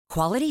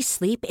Quality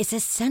sleep is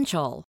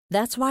essential.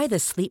 That's why the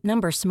Sleep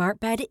Number Smart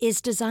Bed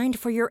is designed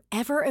for your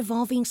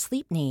ever-evolving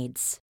sleep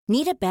needs.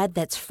 Need a bed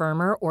that's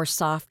firmer or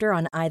softer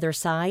on either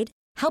side?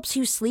 Helps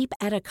you sleep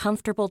at a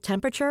comfortable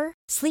temperature?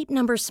 Sleep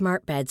Number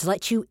Smart Beds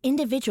let you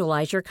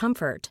individualize your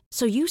comfort,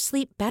 so you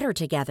sleep better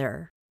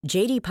together.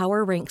 JD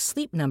Power ranks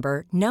Sleep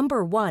Number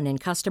 #1 in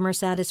customer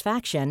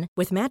satisfaction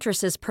with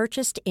mattresses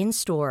purchased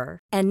in-store.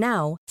 And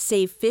now,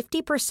 save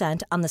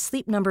 50% on the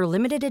Sleep Number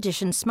Limited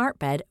Edition Smart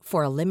Bed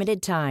for a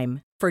limited time.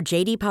 For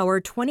JD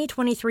Power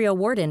 2023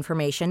 award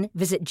information,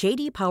 visit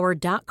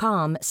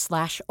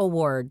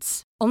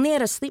jdpower.com/awards. Only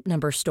at a Sleep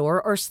Number store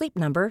or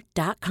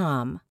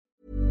sleepnumber.com.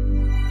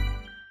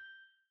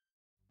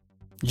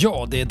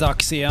 Ja, det är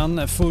dags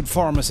igen. Food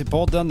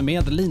Pharmacy-podden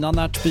med Lina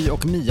Närtby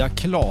och Mia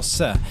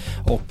Klase.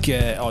 Och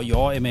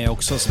jag är med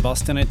också.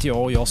 Sebastian heter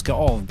jag och jag ska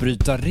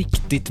avbryta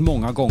riktigt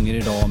många gånger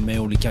idag med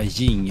olika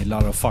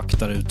jinglar och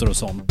faktarutor och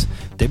sånt.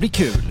 Det blir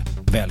kul.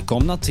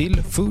 Välkomna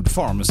till Food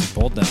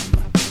Pharmacy-podden.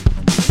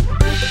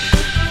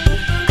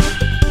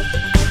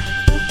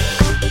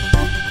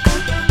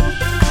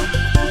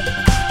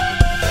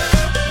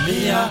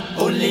 Mia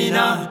och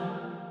Lina.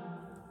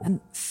 Men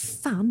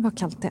fan vad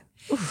kallt det är.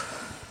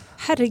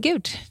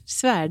 Herregud,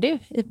 svär du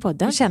i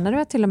podden? Känner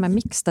du att till och med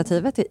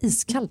mixstativet är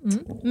iskallt?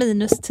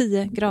 Minus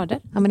 10 grader.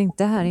 Ja, men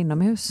inte här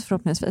inomhus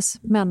förhoppningsvis.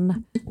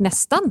 Men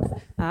nästan.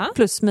 Ja.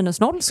 Plus minus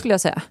 0 skulle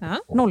jag säga. Ja.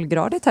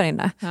 0-gradigt här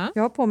inne. Ja.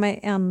 Jag har på mig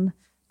en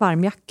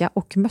varm jacka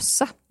och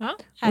mössa. Ja,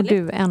 och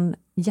du en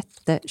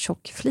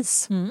jättetjock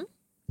flis.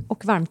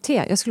 Och varmt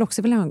te. Jag skulle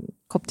också vilja ha en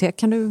kopp te.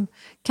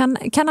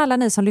 Kan alla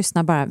ni som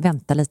lyssnar bara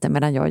vänta lite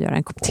medan jag gör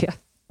en kopp te?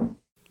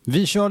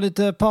 Vi kör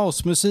lite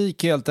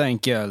pausmusik helt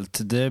enkelt.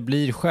 Det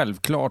blir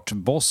självklart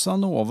Bossa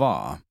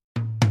Nova.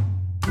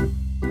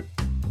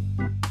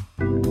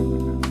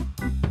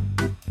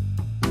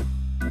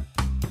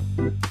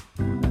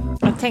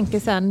 Jag tänker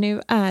så här,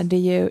 nu är det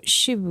ju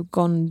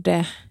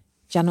 20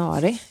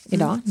 januari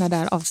idag när det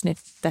här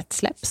avsnittet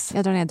släpps.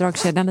 Jag drar ner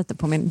dragkedjan lite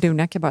på min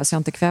dunjacka bara så jag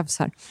inte kvävs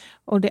här.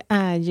 Och det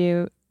är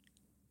ju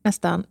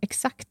nästan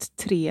exakt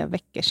 3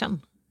 veckor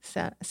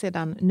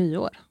sedan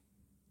nyår.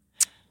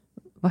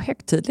 Vad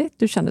högtidligt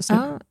du kände så.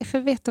 Ja, för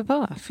vet du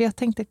vad? För jag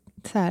tänkte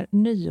så här,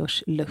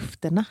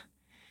 nyårslufterna.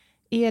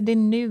 Är det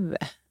nu?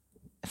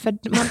 För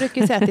man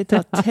brukar ju säga att det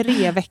tar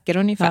 3 veckor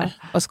ungefär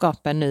att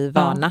skapa en ny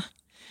vana.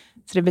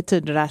 Så det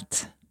betyder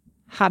att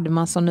hade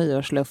man så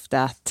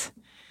nyårslufte att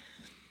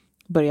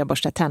börja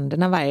borsta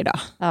tänderna varje dag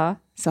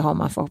så har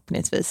man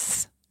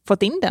förhoppningsvis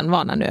fått in den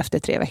vanan nu efter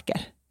 3 veckor.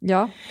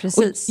 Ja,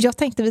 precis. Och jag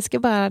tänkte vi ska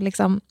bara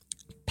liksom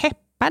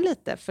peppa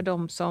lite för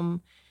de som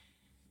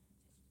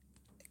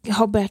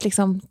har börjat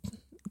liksom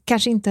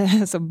kanske inte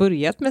ens har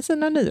börjat med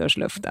sina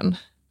nyårsluften.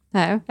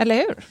 Nej. Eller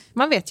hur?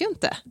 Man vet ju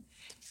inte.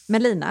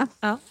 Men Lina,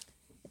 Ja.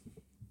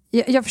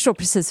 jag förstår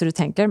precis hur du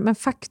tänker, men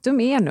faktum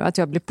är nu att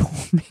jag blir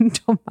påmind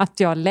om att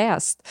jag har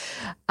läst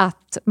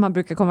att man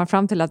brukar komma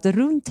fram till att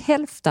runt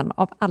hälften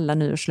av alla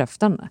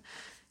nyårslöften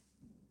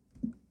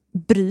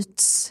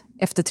bryts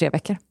efter 3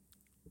 veckor.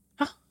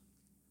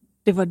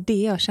 Det var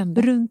det jag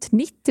kände. Runt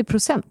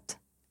 90%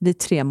 vid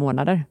 3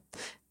 månader.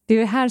 Det är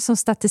ju här som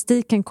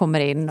statistiken kommer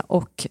in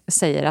och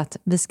säger att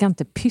vi ska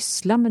inte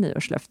pyssla med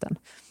nyårslöften.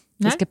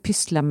 Vi ska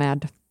pyssla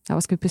med,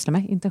 vad ska vi pyssla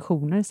med?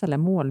 Intentioner istället,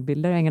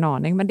 målbilder, jag har ingen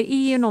aning. Men det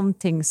är ju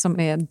någonting som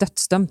är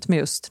dödsdömt med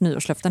just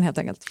nyårslöften helt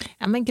enkelt.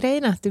 Ja, men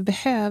grejen är att det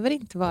behöver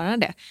inte vara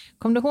det.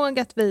 Kom du ihåg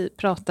att vi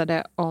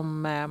pratade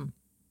om,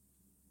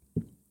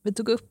 vi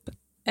tog upp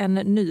en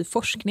ny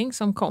forskning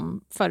som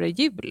kom före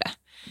jul.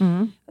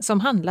 Som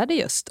handlade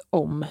just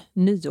om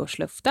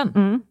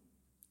nyårslöften.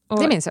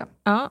 Det minns jag.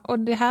 Ja, och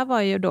det här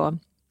var ju då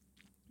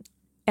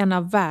en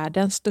av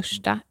världens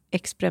största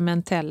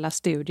experimentella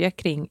studier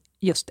kring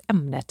just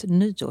ämnet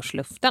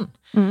nyårsluften.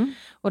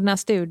 Och den här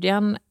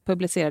studien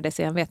publicerades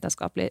i en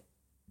vetenskaplig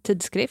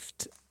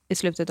tidskrift i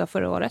slutet av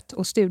förra året.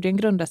 Och studien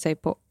grundar sig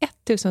på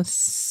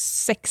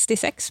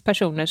 1066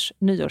 personers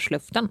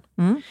nyårsluften.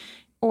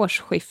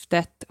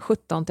 Årsskiftet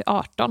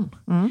 17-18.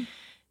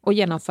 Och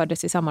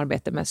genomfördes i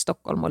samarbete med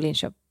Stockholm och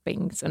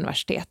Linköpings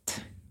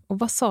universitet. Och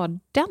vad sa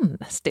den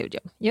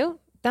studien? Jo,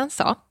 den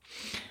sa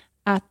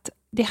att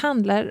det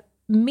handlar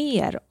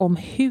mer om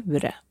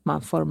hur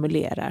man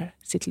formulerar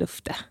sitt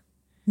löfte.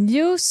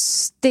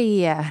 Just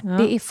det. Ja.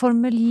 Det är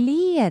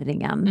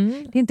formuleringen.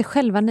 Det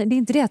är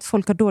inte det att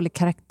folk har dålig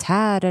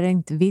karaktär eller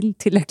inte vill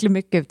tillräckligt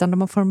mycket, utan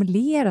de har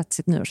formulerat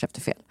sitt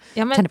nyårslöfte fel.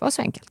 Ja, men, kan det vara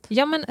så enkelt?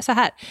 Ja, men så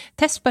här.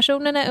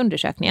 Testpersonerna i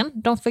undersökningen,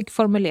 de fick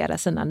formulera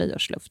sina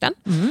nyårslöften.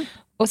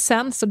 Och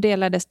sen så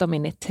delades de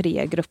in i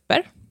 3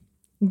 grupper.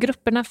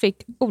 Grupperna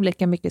fick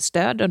olika mycket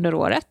stöd under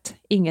året.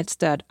 Inget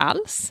stöd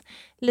alls.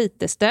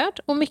 Lite stöd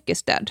och mycket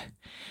stöd.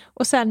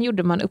 Och sen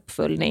gjorde man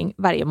uppföljning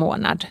varje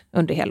månad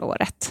under hela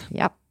året.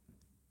 Ja.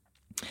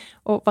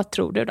 Och vad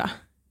tror du då?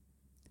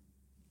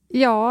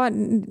 Ja,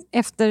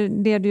 efter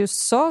det du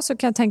sa så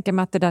kan jag tänka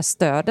mig att det där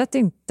stödet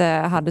inte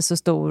hade så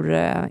stor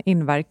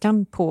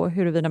inverkan på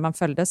huruvida man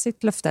följde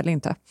sitt löfte eller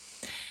inte.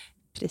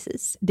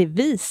 Precis. Det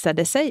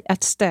visade sig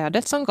att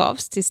stödet som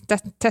gavs till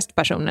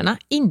testpersonerna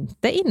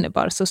inte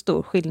innebar så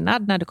stor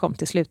skillnad när det kom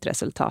till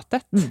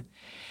slutresultatet.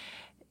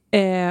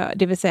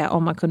 Det vill säga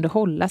om man kunde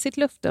hålla sitt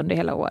luft under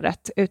hela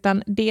året.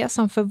 Utan det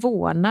som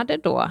förvånade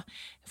då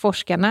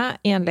forskarna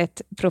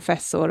enligt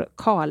professor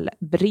Carl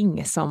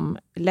Bring som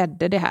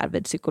ledde det här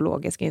vid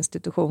psykologiska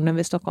institutionen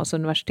vid Stockholms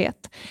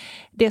universitet.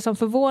 Det som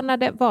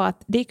förvånade var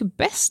att det gick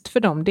bäst för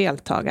de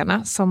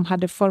deltagarna som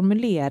hade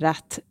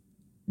formulerat,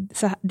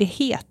 så det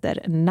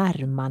heter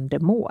närmande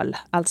mål.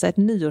 Alltså ett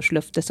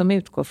nyårslöfte som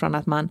utgår från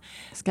att man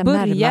ska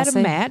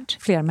börjar med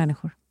fler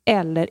människor.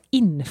 Eller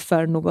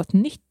inför något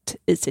nytt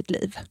i sitt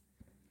liv.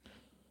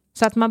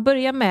 Så att man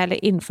börjar med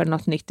eller inför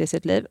något nytt i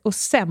sitt liv. Och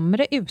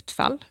sämre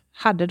utfall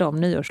hade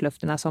de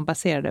nyårslöftena som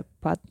baserade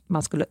på att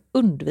man skulle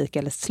undvika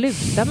eller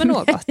sluta med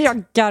något.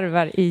 Jag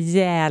garvar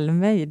ihjäl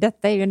mig.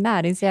 Detta är ju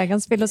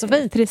näringsjägarens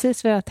filosofi.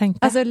 Precis vad jag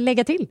tänkte. Alltså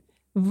lägga till.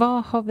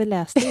 Vad har vi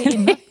läst det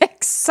innan?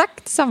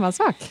 Exakt samma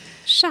sak.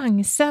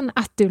 Chansen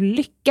att du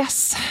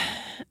lyckas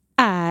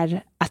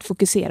är att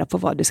fokusera på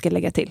vad du ska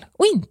lägga till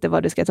och inte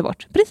vad du ska ta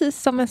bort.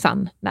 Precis som en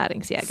sann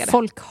näringsjägare.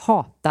 Folk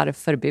hatar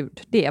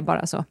förbud. Det är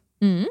bara så.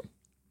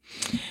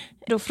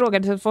 Då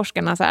frågade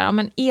forskarna så här, ja,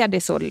 men är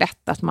det så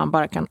lätt att man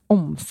bara kan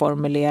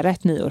omformulera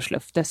ett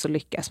nyårslöfte så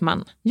lyckas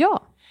man?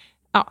 Ja.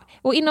 Ja,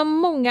 och inom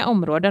många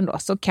områden då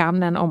så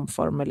kan en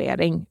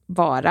omformulering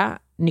vara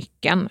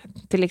nyckeln.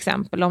 Till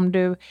exempel om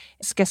du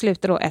ska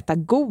sluta då äta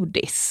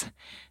godis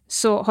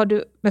så har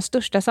du med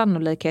största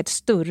sannolikhet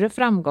större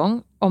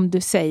framgång om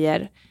du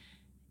säger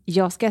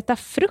jag ska äta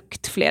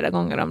frukt flera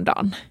gånger om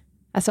dagen.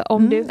 Alltså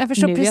om du,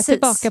 nu är jag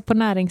tillbaka på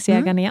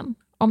näringsjägaren igen.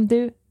 Om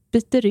du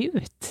byter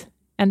ut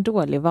en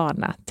dålig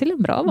vana till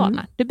en bra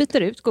vana. Du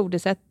byter ut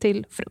godiset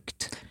till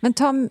frukt. Men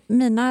ta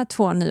mina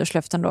 2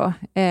 nyårslöften då.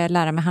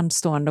 Lära mig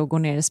handstående och gå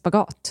ner i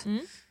spagat.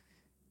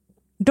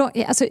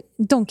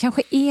 De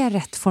kanske är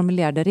rätt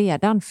formulerade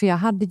redan. För jag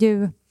hade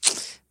ju...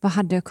 Vad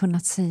hade jag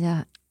kunnat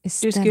säga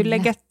istället? Du skulle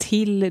lägga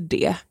till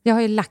det. Jag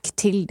har ju lagt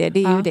till det.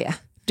 Det är ju det.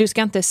 Du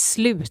ska inte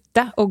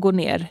sluta och gå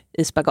ner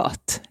i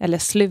spagat. Eller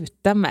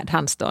sluta med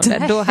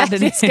handstående. Då hade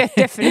det ska jag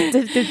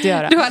definitivt inte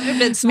göra. Då hade det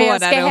blivit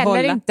svårare att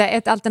hålla. Inte.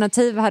 Ett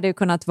alternativ hade ju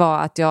kunnat vara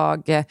att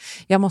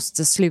jag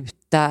måste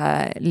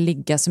sluta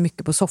ligga så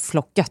mycket på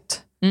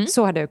sofflocket.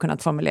 Så hade jag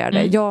kunnat formulera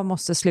det. Jag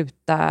måste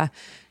sluta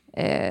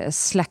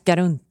släcka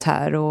runt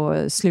här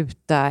och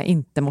sluta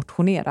inte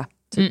motionera.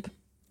 Typ.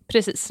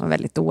 Precis. En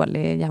väldigt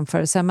dålig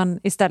jämförelse. Men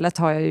istället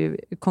har jag ju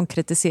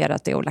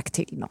konkretiserat det och lagt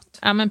till något.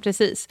 Ja, men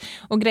precis.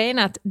 Och grejen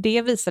är att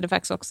det visade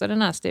faktiskt också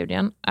den här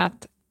studien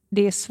att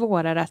det är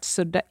svårare att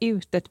sudda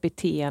ut ett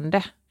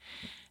beteende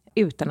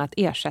utan att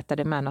ersätta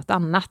det med något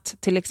annat.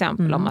 Till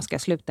exempel om man ska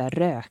sluta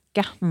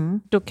röka.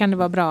 Då kan det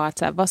vara bra att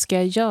säga, vad ska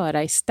jag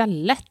göra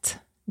istället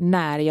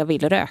när jag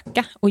vill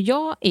röka? Och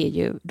jag är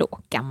ju då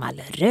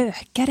gammal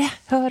rökare,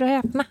 hör och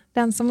häpna.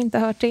 Den som inte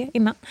hört det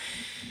innan.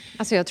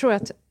 Alltså jag tror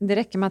att det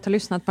räcker med att ha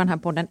lyssnat på den här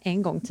podden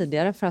en gång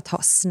tidigare för att ha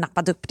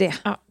snappat upp det.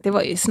 Ja, det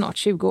var ju snart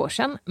 20 år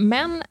sedan.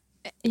 Men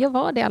jag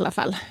var det i alla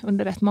fall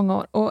under rätt många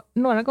år. Och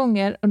några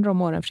gånger under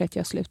de åren försökte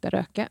jag sluta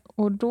röka.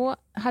 Och då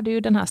hade ju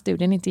den här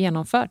studien inte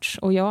genomförts.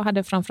 Och jag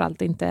hade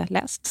framförallt inte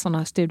läst sådana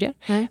här studier.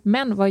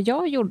 Men vad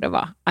jag gjorde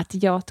var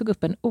att jag tog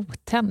upp en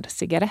otänd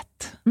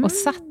cigarett. Och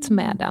satt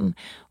med den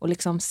och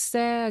liksom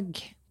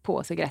sög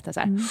på cigaretten så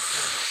här.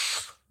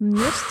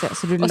 Just det,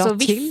 så du och så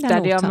till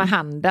viftade jag med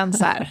handen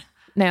så här.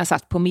 När jag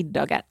satt på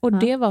middagar. Och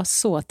det var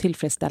så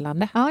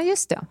tillfredsställande. Ja,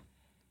 just det.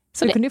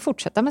 Så du kunde ju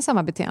fortsätta med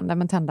samma beteende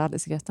men tända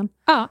aldrig cigaretten.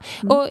 Ja,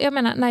 och jag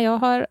menar när jag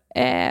har...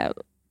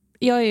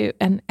 jag är ju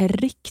en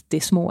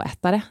riktig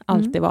småätare,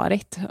 alltid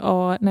varit.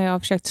 Och när jag har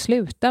försökt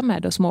sluta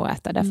med att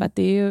småäta, därför att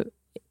det är ju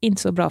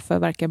inte så bra för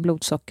varken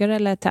blodsocker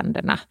eller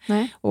tänderna.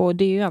 Nej. Och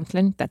det är ju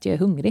egentligen inte att jag är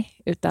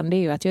hungrig, utan det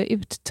är ju att jag är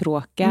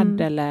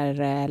uttråkad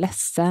eller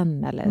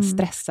ledsen eller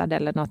stressad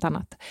eller något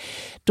annat.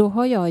 Då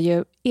har jag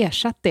ju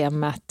ersatt det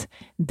med att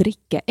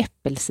dricka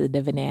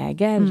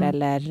äppelcidervinäger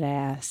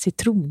eller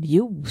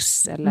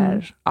citronjuice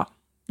eller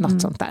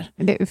något sånt där.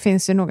 Det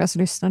finns ju några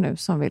som lyssnar nu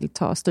som vill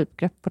ta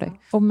strypgrepp på dig.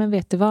 Och men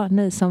vet du vad,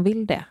 ni som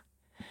vill det,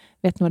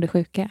 vet ni vad det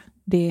sjuka?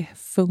 Det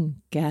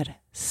funkar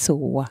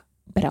så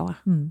bra.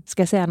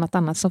 Ska jag säga något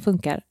annat som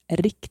funkar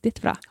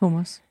riktigt bra?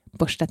 Hummus.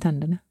 Borsta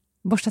tänderna.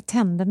 Borsta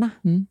tänderna?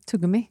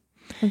 Tuggummi?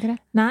 Funkar det?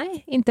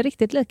 Nej, inte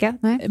riktigt lika.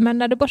 Nej. Men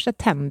när du borstar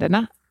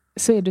tänderna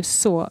så är du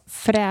så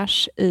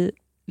fräsch i...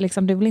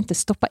 Liksom, du vill inte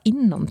stoppa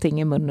in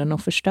någonting i munnen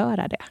och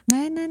förstöra det.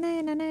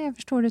 Nej, jag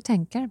förstår hur du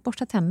tänker.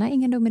 Borsta tänderna,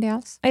 ingen dum idé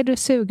alls. Är du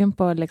sugen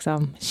på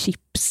liksom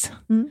chips?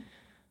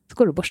 Så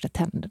går du och borsta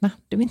tänderna.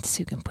 Du är inte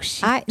sugen på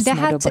chips. Nej, det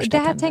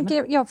här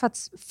tänker jag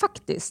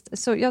faktiskt.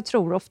 Så jag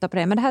tror ofta på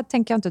det. Men det här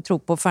tänker jag inte tro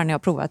på förrän jag har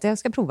provat det. Jag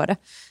ska prova det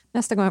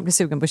nästa gång jag blir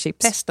sugen på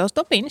chips. Testa att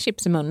stoppa in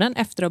chips i munnen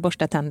efter att ha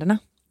borstat tänderna.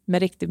 Med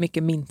riktigt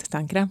mycket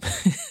minttandkräm.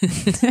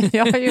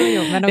 Jo,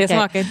 men okej. Det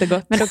smakar inte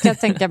gott. Men då kan jag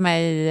tänka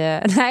mig...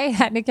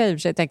 Nej, det kan jag i och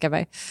för sig tänka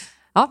mig.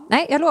 Ja,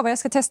 nej, jag lovar jag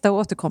ska testa och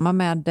återkomma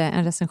med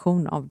en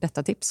recension av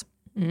detta tips.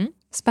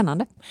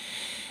 Spännande.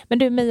 Men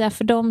du Mia,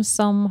 för de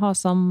som har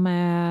som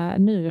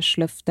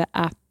nyårslöfte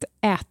att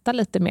äta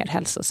lite mer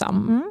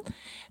hälsosam,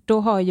 då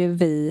har ju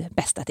vi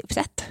bästa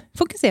tipset.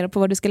 Fokusera på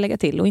vad du ska lägga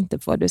till och inte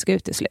på vad du ska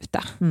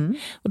utesluta.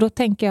 Och då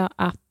tänker jag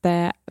att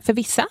för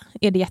vissa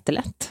är det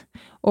jättelätt.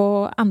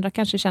 Och andra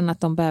kanske känner att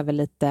de behöver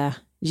lite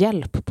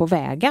hjälp på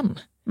vägen.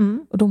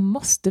 Och då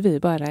måste vi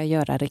bara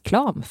göra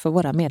reklam för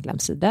våra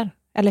medlemssidor.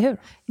 Eller hur?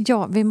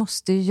 Ja, vi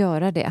måste ju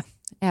göra det.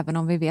 Även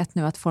om vi vet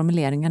nu att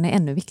formuleringen är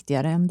ännu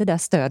viktigare än det där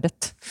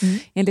stödet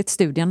enligt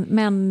studien.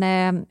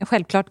 Men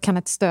självklart kan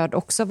ett stöd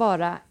också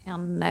vara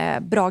en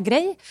bra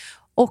grej.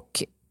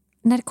 Och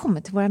när det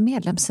kommer till våra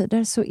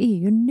medlemssidor så är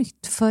ju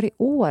nytt för i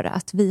år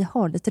att vi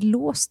har lite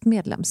låst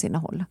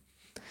medlemsinnehåll.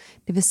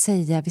 Det vill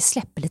säga vi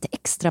släpper lite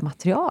extra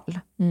material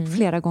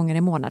flera gånger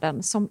i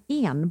månaden som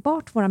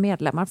enbart våra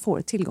medlemmar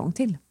får tillgång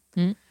till.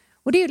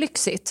 Och det är ju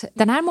lyxigt.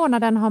 Den här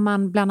månaden har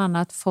man bland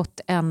annat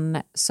fått en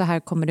Så här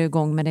kommer du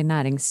igång med din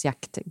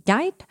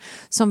näringsjaktguide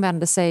som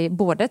vänder sig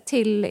både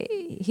till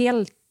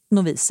helt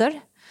noviser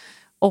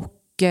och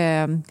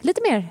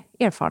lite mer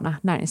erfarna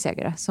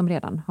näringsägare som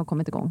redan har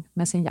kommit igång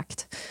med sin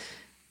jakt.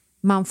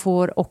 Man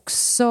får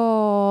också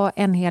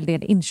en hel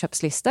del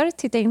inköpslistor.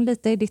 Titta in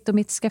lite i ditt och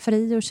mitt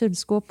skafferi och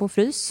kylskåp och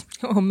frys.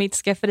 Och mitt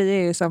skafferi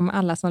är ju som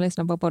alla som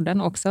lyssnar på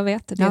podden också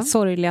vet. Det är det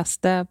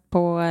sorgligaste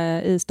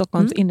i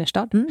Stockholms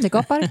innerstad. Det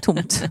gapar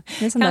tomt.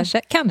 Det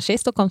är kanske i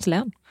Stockholms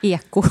län.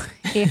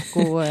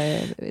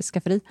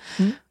 Eko-skafferi.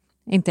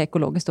 Inte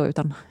ekologiskt då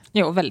utan...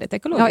 Jo, väldigt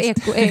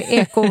ekologiskt. Ja,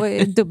 eko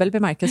dubbel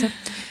bemärkelse.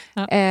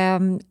 Ja.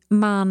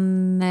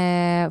 Man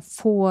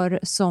får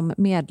som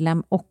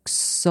medlem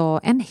också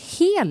en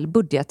hel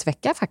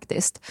budgetvecka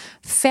faktiskt.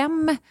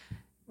 5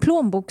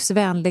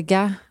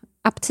 plånboksvänliga,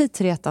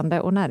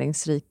 aptitretande och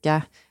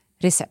näringsrika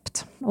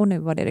recept. Och nu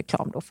var det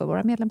reklam då för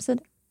våra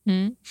medlemssidor.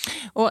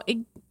 Och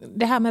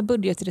det här med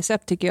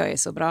budgetrecept tycker jag är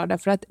så bra.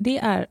 Därför att det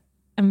är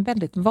en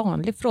väldigt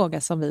vanlig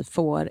fråga som vi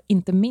får,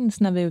 inte minst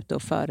när vi är ute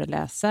och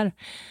föreläser.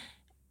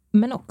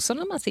 Men också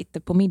när man sitter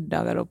på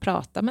middagar och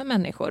pratar med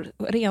människor.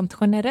 Rent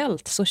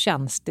generellt så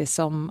känns det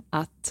som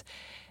att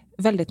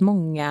väldigt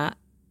många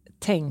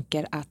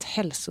tänker att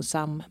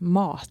hälsosam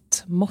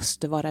mat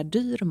måste vara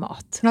dyr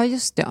mat. Ja,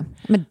 just det.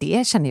 Men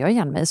det känner jag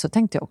igen mig, så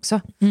tänkte jag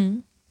också.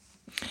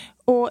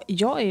 Och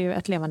jag är ju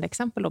ett levande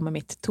exempel med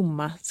mitt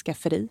tomma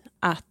skafferi.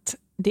 Att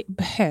det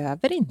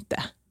behöver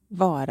inte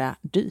vara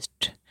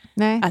dyrt.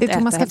 Nej, det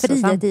tomma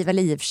skafferiet är väl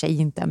i och för sig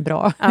inte en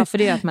bra... Ja, för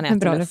det är att man äter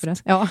bra luft.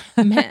 Ja.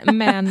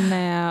 Men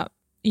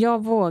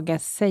jag vågar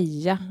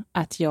säga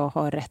att jag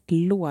har rätt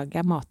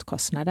låga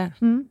matkostnader.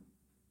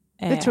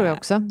 Det tror jag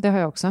också. Det har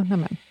jag också.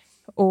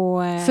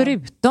 Och,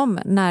 förutom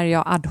när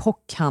jag ad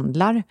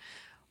hoc-handlar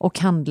och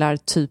handlar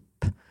typ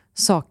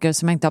saker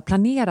som jag inte har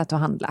planerat att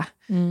handla.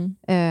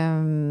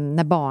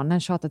 När barnen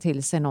tjatar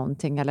till sig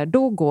någonting, eller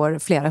då går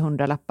flera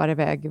 100-lappar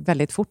iväg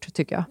väldigt fort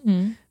tycker jag.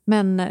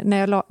 Men när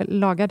jag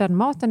lagar den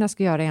maten jag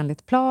ska göra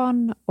enligt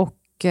plan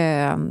och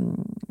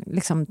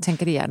liksom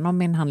tänker igenom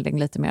min handling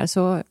lite mer,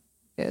 så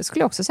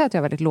skulle jag också säga att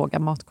jag har väldigt låga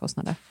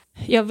matkostnader.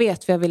 Jag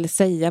vet vad jag vill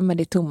säga med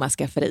det tomma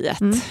skafferiet.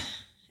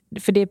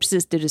 För det är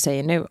precis det du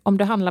säger nu. Om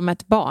du handlar med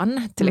ett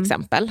barn till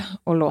exempel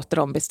och låter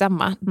dem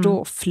bestämma,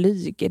 då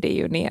flyger det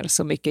ju ner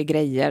så mycket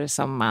grejer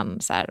som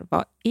man så här,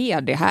 vad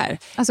är det här?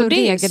 Alltså det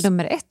regel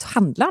nummer 1,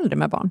 handla aldrig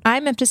med barn.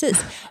 Nej, men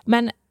precis.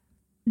 Men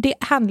det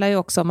handlar ju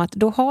också om att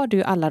då har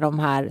du alla de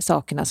här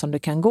sakerna som du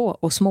kan gå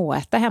och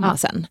småäta hemma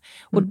sen.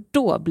 Och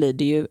då blir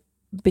det ju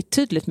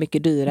betydligt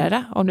mycket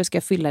dyrare om du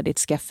ska fylla ditt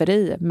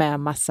skafferi med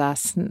massa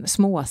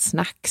små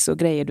snacks och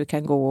grejer du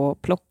kan gå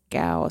och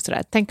plocka och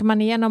sådär. Tänker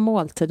man igenom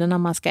måltiden när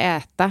man ska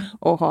äta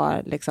och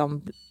ha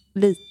liksom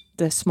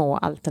lite små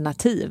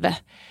alternativ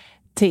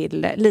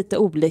till lite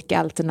olika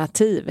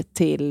alternativ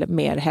till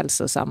mer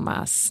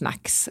hälsosamma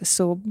snacks,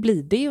 så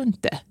blir det ju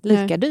inte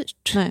lika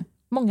dyrt. Nej.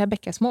 Många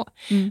bäckar små.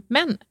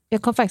 Men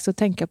jag kom faktiskt att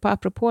tänka på,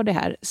 apropå det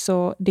här,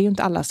 så det är ju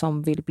inte alla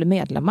som vill bli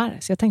medlemmar.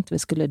 Så jag tänkte vi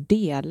skulle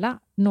dela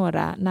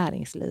några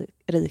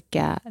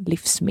näringsrika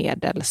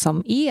livsmedel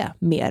som är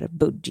mer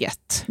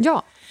budget.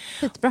 Ja,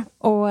 skitbra.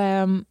 Och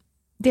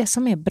det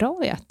som är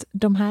bra är att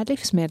de här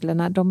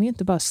livsmedlen, de är ju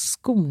inte bara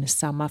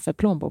skonsamma för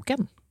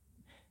plånboken.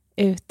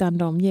 Utan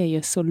de ger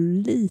ju så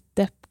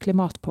lite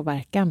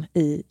klimatpåverkan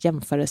i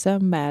jämförelse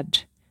med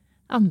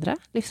andra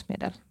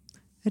livsmedel.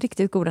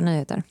 Riktigt goda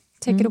nyheter.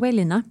 Take it away,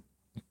 Lina.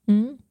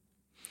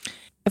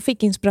 Jag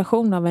fick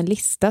inspiration av en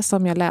lista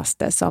som jag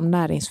läste som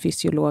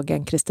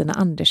näringsfysiologen Kristina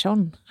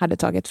Andersson hade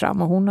tagit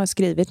fram. Och hon har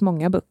skrivit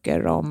många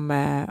böcker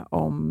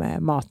om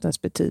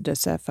matens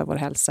betydelse för vår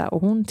hälsa.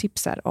 Och hon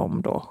tipsar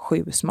om då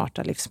 7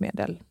 smarta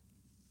livsmedel.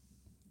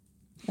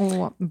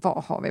 Och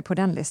vad har vi på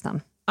den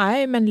listan?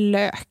 Nej, men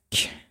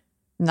lök.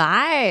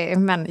 Nej,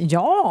 men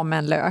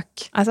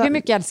lök. Alltså, hur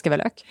mycket älskar vi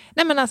lök?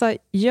 Nej, men alltså,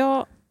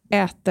 jag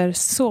äter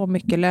så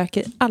mycket lök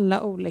i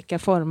alla olika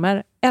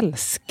former.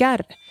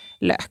 Älskar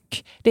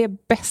lök. Det är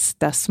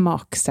bästa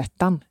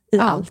smaksättan i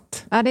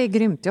allt. Ja, det är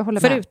grymt. Jag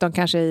håller med. Förutom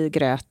kanske i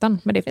gröten.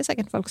 Men det finns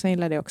säkert folk som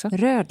gillar det också.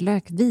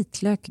 Rödlök,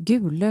 vitlök,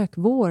 gullök,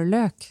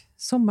 vårlök,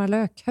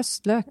 sommarlök,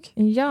 höstlök,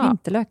 Ja,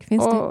 vinterlök.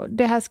 Finns och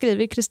det här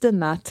skriver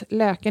Kristina att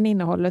löken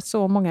innehåller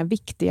så många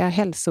viktiga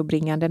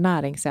hälsobringande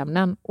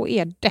näringsämnen och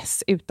är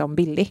dessutom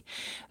billig.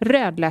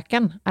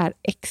 Rödlöken är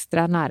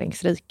extra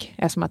näringsrik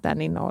eftersom att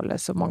den innehåller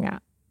så många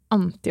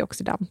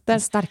antioxidanter.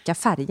 Den starka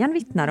färgen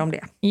vittnar om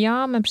det.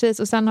 Ja, men precis.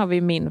 Och sen har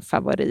vi min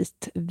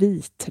favorit,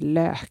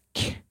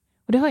 vitlök.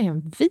 Och det har ju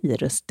en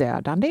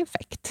virusdödande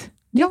effekt.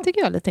 Det tycker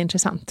jag är lite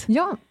intressant.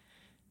 Ja,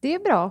 det är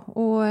bra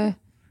att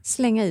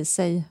slänga i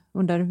sig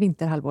under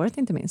vinterhalvåret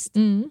inte minst.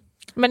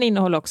 Men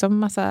innehåller också en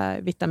massa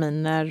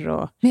vitaminer.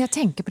 Och... Men jag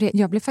tänker på det,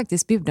 jag blev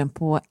faktiskt bjuden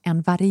på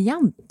en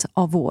variant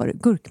av vår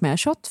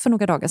gurkmejashot för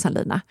några dagar sedan,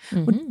 Lina.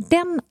 Och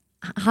den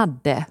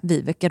hade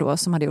Viveka då,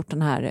 som hade gjort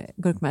den här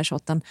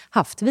gurkmejashoten,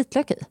 haft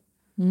vitlök i.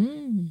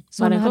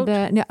 Så den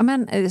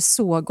hade,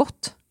 så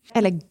gott.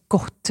 Eller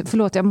gott,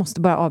 förlåt jag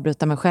måste bara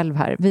avbryta mig själv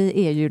här.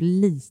 Vi är ju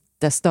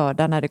lite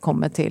störda när det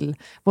kommer till,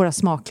 våra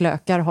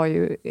smaklökar har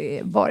ju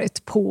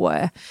varit på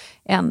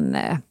en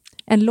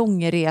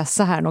lång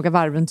resa här, några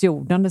varv runt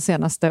jorden det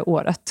senaste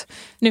året.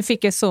 Nu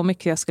fick jag så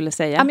mycket jag skulle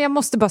säga. Ja, men jag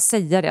måste bara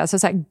säga det, alltså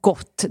så här,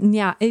 gott.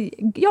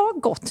 Ja,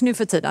 gott nu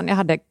för tiden. Jag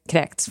hade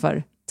kräkts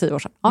för 10 år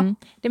sedan. Ja.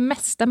 Det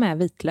mesta med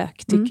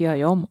vitlök tycker jag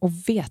ju om. Och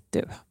vet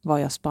du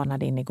vad jag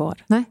spanade in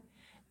igår? Nej.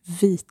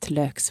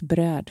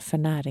 Vitlöksbröd för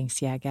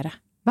näringsjägare.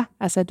 Va?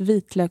 Alltså ett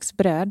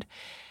vitlöksbröd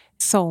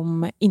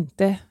som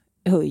inte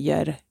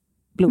höjer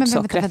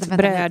blodsockret. Vänta.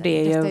 Bröd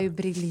är ju... Detta är ju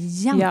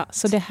briljant. Ja,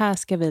 så det här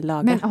ska vi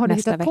laga Men har du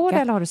nästa hittat på vecka.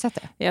 det eller har du sett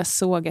det? Jag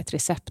såg ett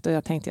recept och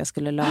jag tänkte jag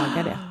skulle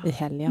laga det i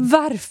helgen.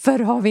 Varför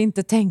har vi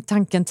inte tänkt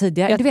tanken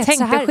tidigare? Jag tänkte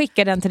så här...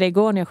 skicka den till dig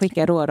igår när jag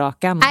skickade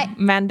rårakan. Nej.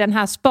 Men den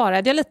här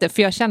sparade jag lite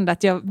för jag kände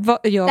att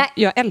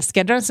jag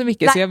älskade den så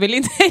mycket. Nej. Så jag vill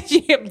inte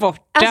ge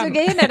bort den. Alltså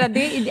grejen är att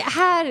det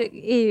här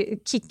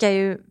kickar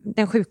ju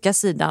den sjuka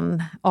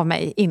sidan av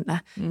mig inne.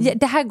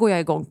 Det här går jag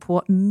igång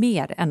på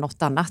mer än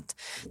något annat.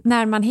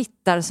 När man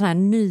hittar såna här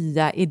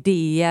nya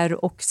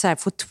idéer och så här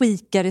får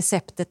tweaka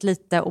receptet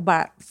lite och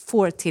bara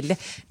får till det.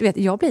 Du vet,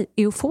 jag blir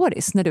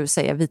euforisk när du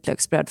säger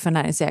vitlöksbröd för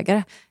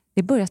näringsägare.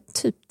 Jag börjar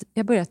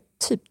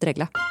typ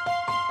dregla.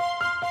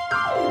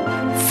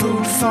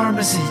 Food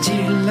Pharmacy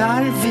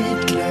gillar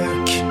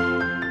vitlök.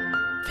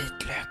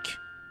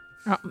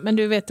 Ja, men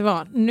du vet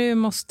vad, nu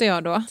måste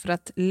jag då, för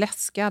att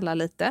läska alla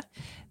lite,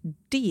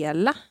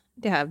 dela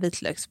det här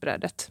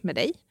vitlöksbrödet med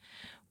dig.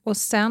 Och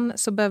sen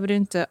så behöver du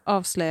inte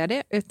avslöja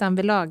det, utan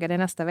vi lagar det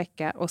nästa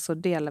vecka och så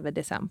delar vi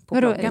det sen på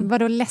bloggen.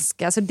 Vadå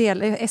läska? Alltså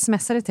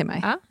smsar det till mig?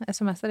 Ja,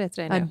 smsar det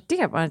till dig nu. Ja,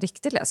 det var en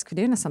riktig läsk, för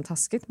det är nästan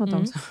taskigt mot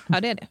dem.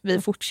 Ja, det är det.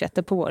 Vi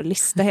fortsätter på vår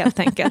lista helt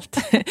enkelt.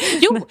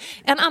 Jo,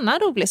 en annan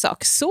rolig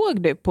sak.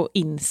 Såg du på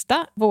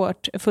Insta,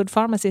 vårt Food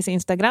Pharmacys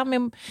Instagram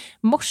i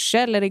morse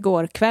eller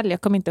igår kväll?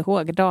 Jag kommer inte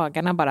ihåg,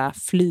 dagarna bara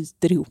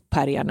flyter ihop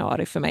här i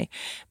januari för mig.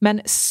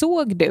 Men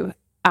såg du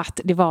att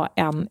det var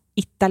en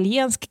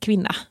italiensk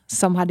kvinna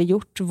som hade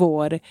gjort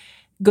vår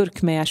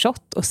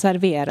gurkmejashot och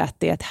serverat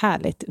det i ett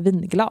härligt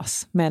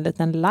vinglas med en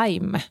liten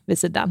lime vid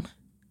sidan?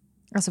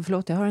 Alltså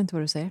förlåt, jag hör inte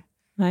vad du säger.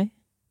 Nej.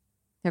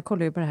 Jag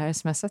kollar ju på det här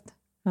smset.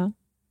 Ja.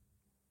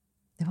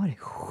 Det var det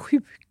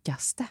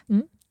sjukaste.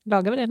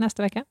 Lagar vi det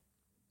nästa vecka?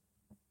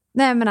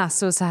 Nej men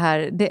alltså så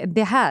här,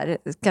 det här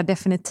ska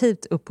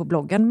definitivt upp på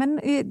bloggen. Men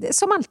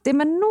som alltid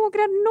med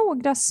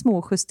några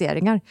små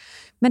justeringar.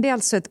 Men det är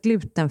alltså ett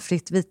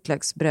glutenfritt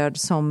vitlöksbröd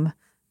som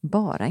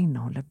bara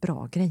innehåller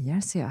bra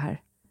grejer, ser jag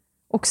här.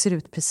 Och ser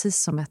ut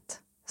precis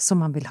som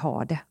man vill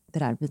ha det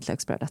där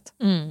vitlöksbrödet.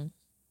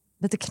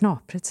 Lite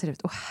knaprigt ser det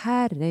ut. Och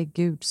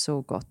herregud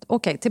så gott.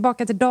 Okej,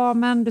 tillbaka till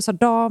damen. Du sa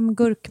dam,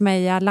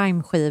 gurkmeja,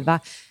 limeskiva.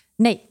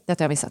 Nej,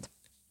 detta har jag missat.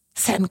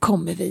 Sen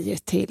kommer vi ju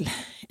till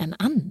en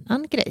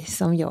annan grej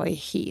som jag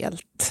är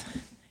helt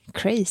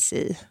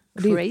crazy.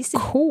 Crazy?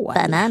 Kål.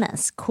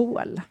 Bananas,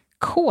 kål.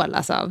 Kål,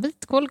 alltså.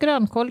 Vitkål,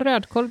 grönkål,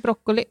 rödkål,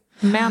 broccoli.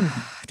 Men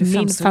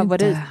min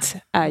favorit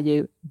är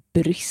ju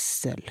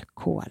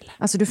brysselkål.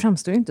 Alltså du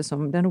framstår ju inte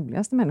som den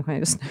roligaste människan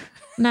just nu.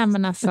 Nej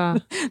men alltså.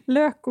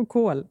 Lök och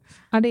kål.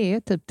 Ja, det är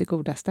typ det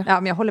godaste. Ja,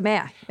 men jag håller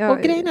med. Och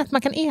grejen är att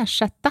man kan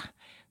ersätta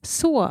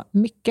så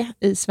mycket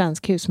i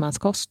svensk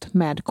husmanskost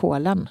med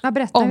kålen. Ja,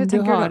 berätta, om du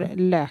har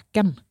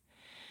löken.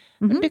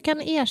 Du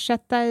kan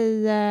ersätta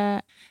i,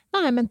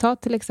 men ta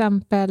till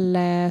exempel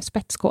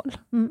spetskål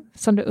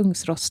som du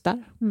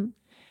ugnsrostar.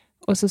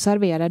 Och så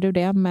serverar du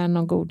det med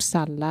någon god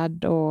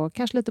sallad och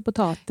kanske lite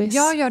potatis.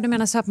 Ja, du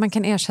menar så att man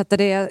kan ersätta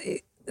det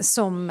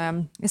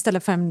som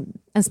istället för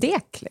en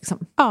stek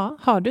liksom. Ja,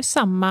 har du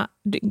samma,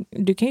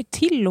 du kan ju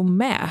till och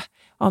med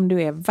om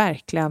du är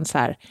verkligen så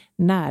här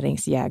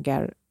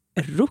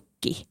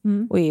näringsjägar-rookie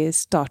och är i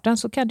starten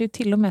så kan du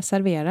till och med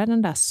servera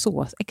den där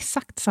sås,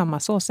 exakt samma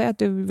sås. Säg att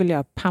du vill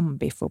göra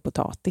pannbiff och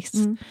potatis.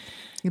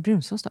 I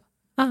brunsås då?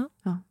 Ja,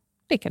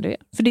 det kan du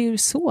göra. För det är ju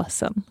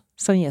såsen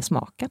som ger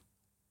smaken.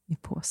 I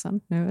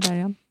påsen, nu är det där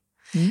igen.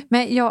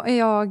 Men jag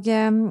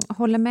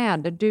håller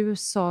med. Du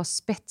sa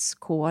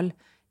spetskål.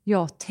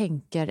 jag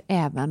tänker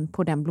även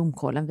på den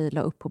blomkålen vi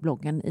la upp på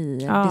bloggen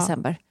i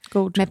december.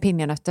 God. Med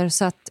pinjenötter.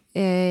 Så att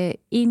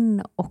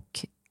in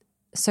och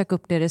sök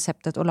upp det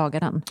receptet och laga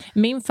den.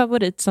 Min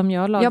favorit som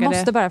jag lagade... Jag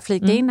måste bara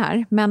flika in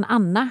här. Men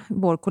Anna,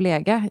 vår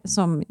kollega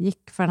som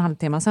gick för en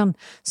halvtimme sedan,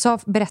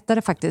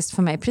 berättade faktiskt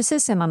för mig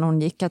precis innan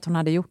hon gick att hon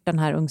hade gjort den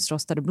här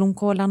ugnsrostade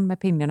blomkålen med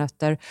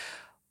pinjenötter.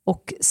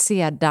 Och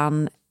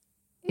sedan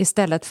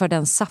istället för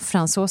den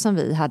saffransåsen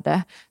vi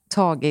hade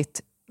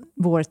tagit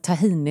vår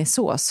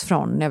tahinisås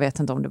från, jag vet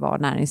inte om det var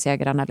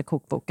Näringsägaren eller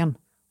kokboken.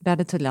 Det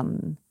hade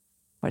tydligen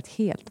varit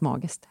helt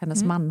magiskt.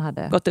 Hennes man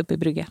hade gått upp i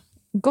brygga.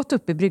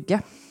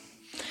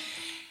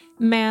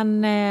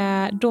 Men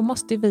då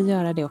måste vi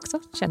göra det också,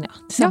 känner jag.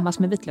 Tillsammans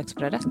med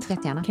vitlöksbrödet.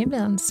 Jättegärna. Det kan ju bli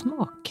en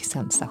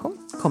smaksensation.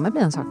 Kommer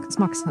bli en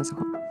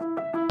smaksensation.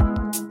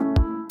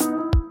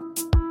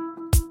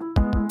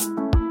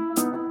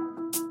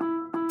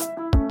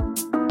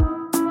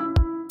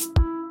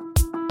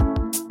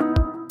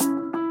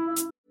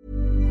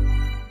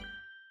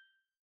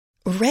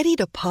 Ready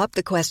to pop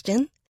the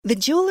question? The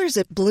jewelers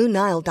at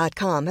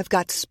BlueNile.com have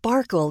got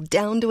sparkle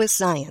down to a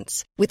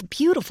science with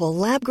beautiful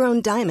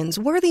lab-grown diamonds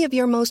worthy of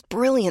your most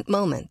brilliant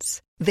moments.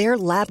 Their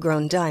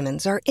lab-grown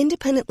diamonds are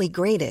independently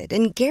graded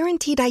and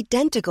guaranteed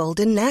identical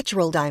to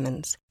natural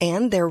diamonds,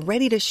 and they're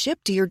ready to ship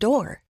to your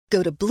door.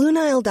 Go to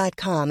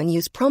BlueNile.com and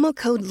use promo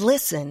code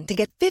LISTEN to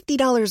get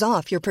 $50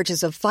 off your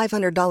purchase of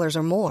 $500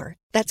 or more.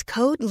 That's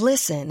code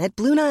LISTEN at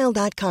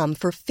BlueNile.com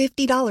for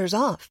 $50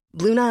 off.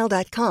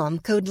 BlueNile.com,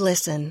 code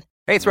LISTEN.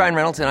 Hey, it's Ryan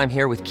Reynolds, and I'm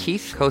here with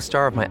Keith,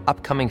 co-star of my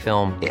upcoming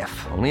film,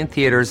 If, only in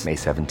theaters May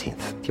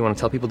 17th. Do you want to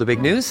tell people the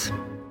big news?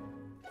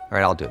 All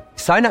right, I'll do it.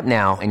 Sign up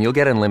now and you'll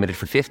get unlimited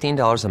for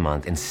 $15 a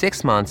month and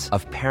 6 months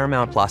of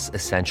Paramount Plus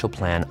Essential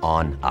Plan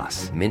on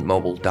us.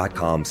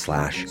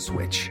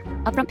 MintMobile.com/switch.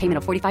 Upfront payment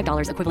of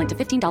 $45 equivalent to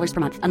 $15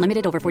 per month.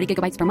 Unlimited over 40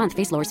 gigabytes per month.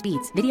 Face lower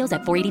speeds. Videos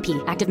at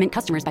 480p. Active Mint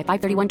customers by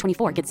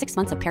 531.24 get 6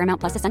 months of Paramount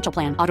Plus Essential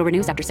Plan. Auto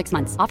renews after 6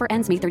 months. Offer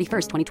ends May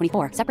 31st,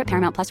 2024. Separate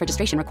Paramount Plus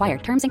registration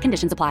required. Terms and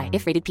conditions apply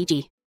if rated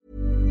PG.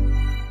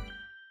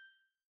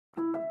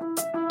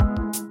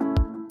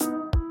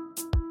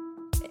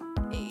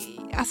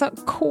 Alltså,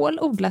 kål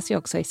odlas ju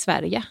också i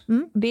Sverige.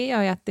 Det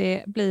gör ju att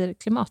det blir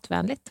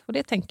klimatvänligt. Och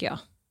det tänker jag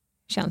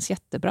känns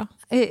jättebra.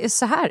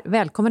 Så här,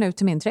 välkommen ut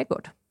till min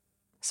trädgård.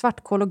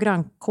 Svartkål och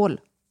grönkål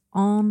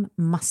en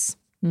masse.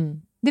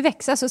 Det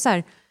växer alltså så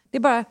här, det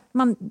är bara,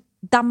 man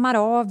dammar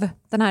av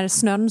den här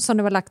snön som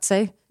det har lagt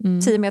sig.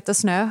 10 meter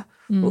snö.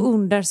 Och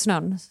under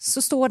snön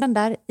så står den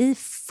där i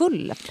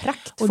full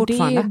prakt och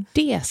fortfarande. Och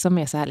det är det som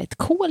är så härligt.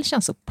 Kål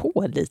känns så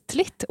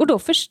pålitligt. Och då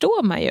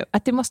förstår man ju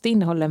att det måste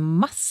innehålla en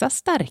massa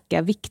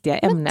starka, viktiga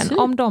ämnen.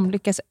 Om de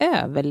lyckas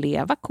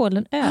överleva.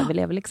 Kålen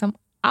överlever liksom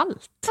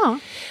allt. Ja.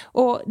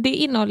 Och det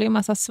innehåller en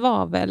massa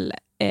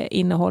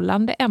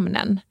svavelinnehållande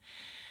ämnen.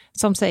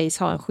 Som sägs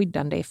ha en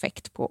skyddande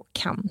effekt på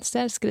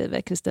cancer,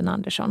 skriver Kristina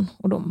Andersson.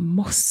 Och då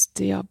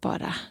måste jag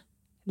bara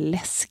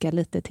läska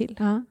lite till.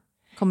 Ja.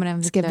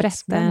 Ska jag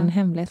berätta en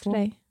hemlighet för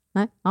dig?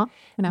 Nej. Ja.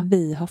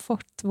 Vi har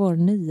fått vår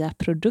nya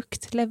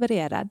produkt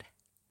levererad.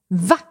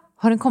 Va?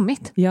 Har den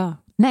kommit? Ja.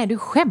 Nej, du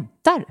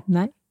skämtar.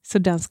 Nej, så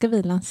den ska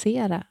vi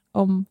lansera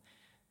om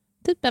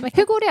typ en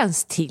vecka. Hur går det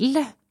ens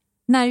till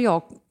när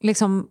jag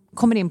liksom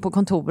kommer in på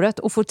kontoret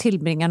och får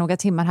tillbringa några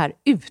timmar här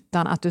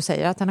utan att du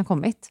säger att den har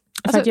kommit?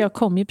 För att jag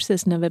kom ju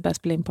precis när vi började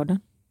spela in på den.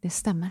 Det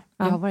stämmer.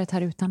 Jag har varit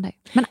här utan dig.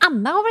 Men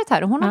Anna har varit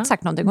här och hon har inte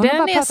sagt någonting. Hon den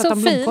har bara pratat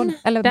om blomkål.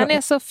 Den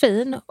är så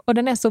fin och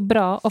den är så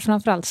bra. Och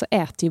framförallt så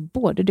äter ju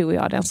både du och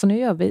jag den. Så nu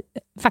gör vi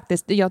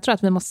faktiskt, jag tror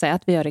att vi måste säga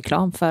att vi gör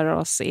reklam för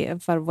oss,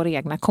 för vår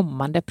egna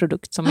kommande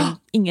produkt som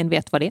ingen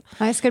vet vad det är.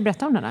 Nej, ska du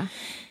berätta om den där?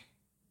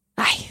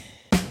 Nej.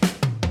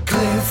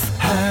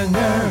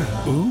 Cliffhanger.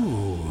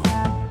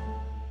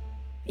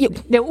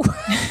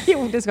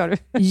 Jo, det ska du.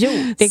 Jo,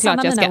 det är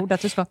klart jag ska. Ord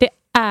att du ska. Det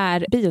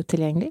är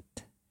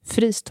biotillgängligt,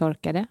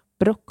 frystorkade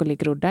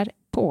broccoligroddar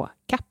på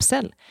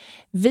kapsel.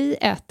 Vi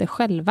äter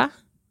själva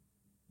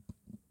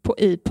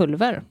i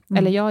pulver.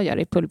 Eller jag gör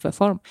det i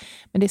pulverform.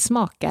 Men det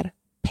smakar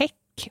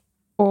peck.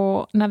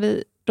 Och när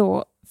vi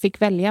då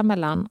fick välja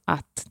mellan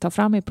att ta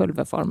fram i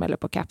pulverform eller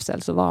på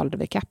kapsel så valde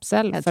vi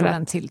kapsel. Jag tror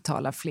den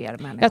tilltalar fler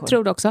människor. Jag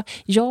tror det också.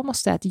 Jag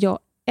måste säga att jag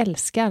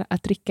älskar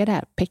att dricka det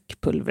här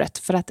peckpulvret.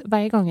 För att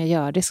varje gång jag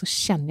gör det så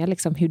känner jag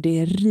liksom hur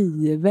det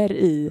river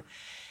i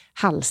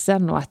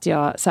halsen och att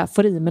jag så här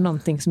får i mig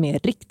någonting som är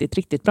riktigt,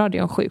 riktigt bra. Det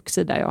är en sjuk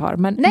sida jag har.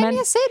 Men jag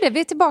säger det. Vi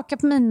är tillbaka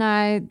på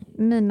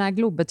mina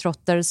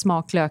globetrotter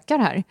smaklökar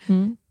här.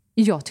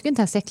 Jag tycker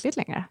inte ens det är äckligt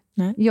längre.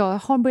 Nej. Jag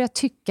har börjat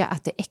tycka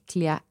att det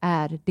äckliga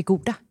är det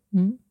goda.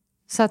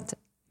 Så att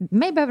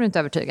mig behöver du inte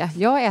övertyga.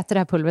 Jag äter det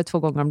här pulvret 2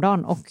 gånger om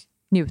dagen och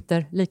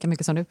njuter lika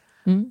mycket som du.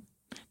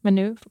 Men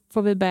nu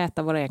får vi börja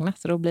äta våra egna,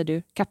 så då blir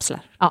du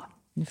kapslar. Ja,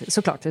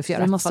 såklart vi får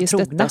göra. Vi måste ju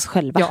stötta oss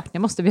själva. Ja, det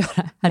måste vi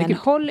göra. Men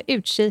håll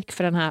utkik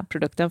för den här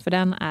produkten, för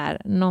den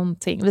är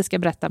någonting. Vi ska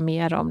berätta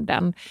mer om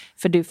den.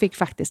 För du fick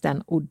faktiskt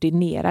den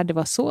ordinerad. Det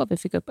var så vi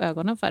fick upp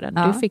ögonen för den.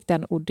 Ja. Du fick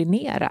den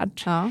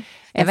ordinerad. Ja.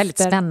 Det är en väldigt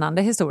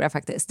spännande historia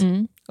faktiskt.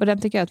 Och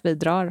den tycker jag att vi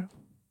drar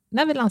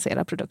när vi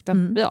lanserar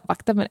produkten. Vi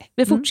avvaktar med det.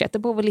 Vi fortsätter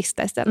på vår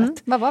lista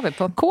istället. Vad var vi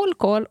på?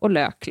 Kål och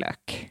lök.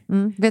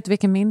 Vet du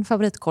vilken min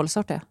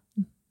favoritkålsort är?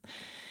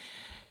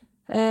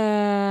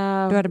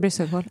 Du hade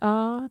brysselkål?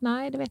 Ja,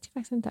 nej, det vet jag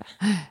faktiskt inte.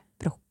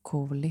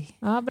 Broccoli.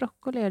 Ja,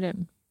 broccoli är det.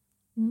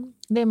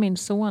 Det är min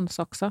sons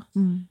också.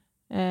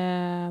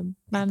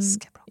 Men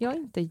jag är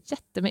inte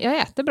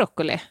jag äter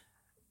broccoli.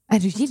 Du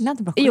gillar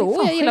inte broccoli?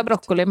 Jo, jag gillar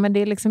broccoli, men det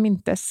är liksom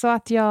inte så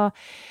att jag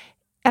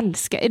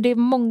älskar. Det är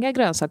många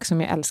grönsaker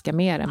som jag älskar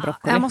mer än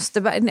broccoli. Jag måste,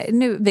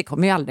 vi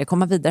kommer ju aldrig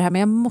komma vidare här, men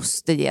jag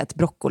måste ge ett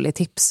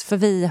broccoli-tips. För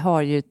vi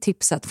har ju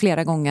tipsat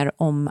flera gånger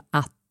om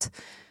att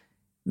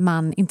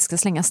man inte ska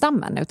slänga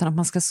stammen, utan att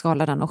man ska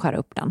skala den och skära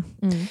upp den.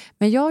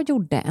 Men jag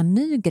gjorde en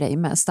ny grej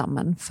med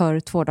stammen för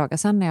 2 dagar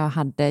sedan när jag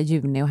hade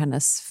Juni och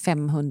hennes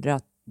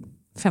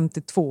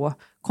 552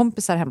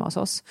 kompisar hemma hos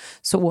oss.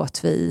 Så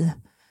åt vi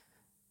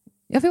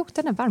åt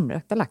den där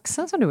varmrökta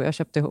laxen som du och jag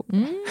köpte ihop.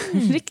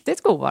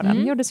 Riktigt god var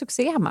den. Gjorde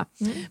succé hemma.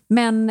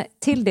 Men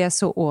till det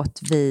så åt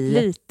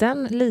vi...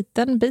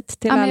 Liten bit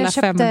till alla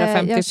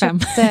 555. Jag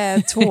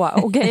köpte 2.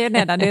 Och grejen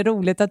är det är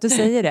roligt att du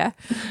säger det.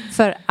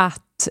 För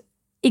att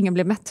ingen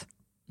blev mätt.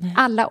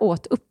 Alla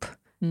åt upp.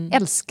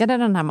 Älskade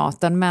den här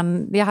maten,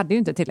 men jag hade ju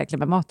inte tillräckligt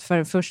med mat.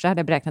 För först hade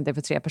jag beräknat det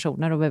för 3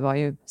 personer och vi var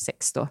ju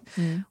 6 då.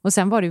 Och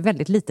sen var det ju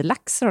väldigt lite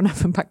lax i de här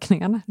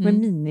förpackningarna. Med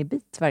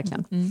minibit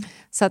verkligen.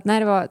 Så att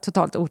det var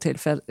totalt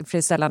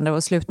otillfredsställande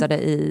och slutade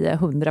i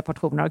 100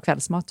 portioner av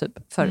kvällsmat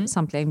typ för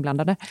samtliga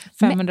inblandade.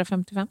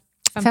 555.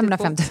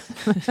 550.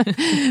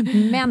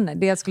 Men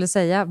det jag skulle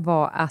säga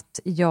var att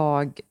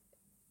jag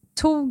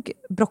tog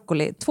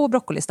 2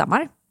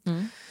 broccolistammar.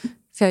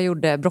 För jag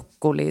gjorde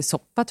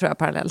broccolisoppa tror jag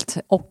parallellt.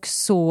 Och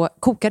så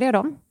kokade jag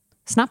dem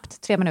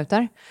snabbt, 3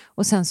 minuter.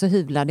 Och sen så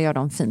hyvlade jag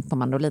dem fint på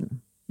mandolin.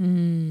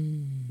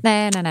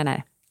 Nej.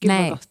 Gud,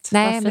 vad gott.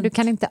 Nej, men du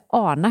kan inte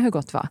ana hur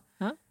gott det var.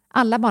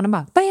 Alla barnen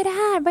bara, vad är det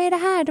här? Vad är det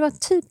här? Det var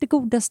typ det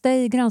godaste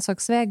i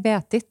grönsaksväg vi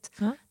ätit.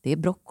 Det är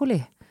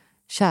broccoli.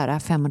 Kära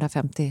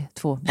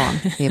 552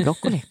 barn, det är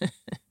broccoli.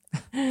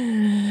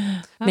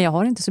 Men jag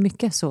har inte så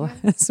mycket, så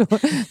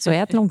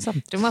ät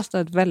långsamt. Du måste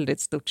ha ett väldigt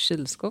stort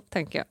kylskåp,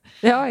 tänker jag.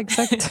 Ja,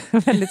 exakt.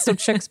 Väldigt stort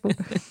köksbord.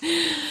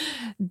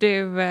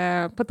 Du,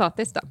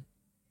 potatis då?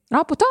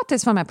 Ja,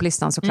 potatis var med på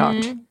listan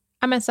såklart.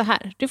 Ja, men så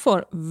här, du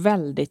får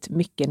väldigt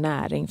mycket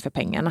näring för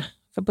pengarna.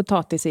 För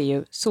potatis är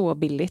ju så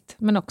billigt,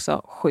 men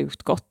också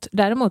sjukt gott.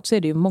 Däremot så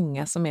är det ju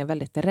många som är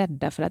väldigt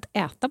rädda för att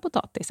äta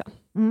potatisen.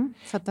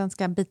 För att den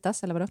ska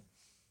bitas, eller vadå?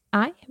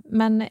 Nej,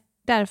 men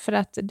därför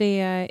att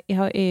det är ju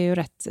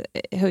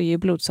höjer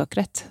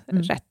blodsockret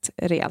rätt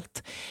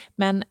rejält.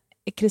 Men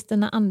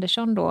Kristina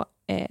Andersson då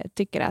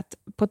tycker att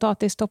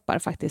potatis toppar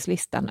faktiskt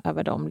listan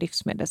över de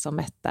livsmedel som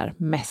mättar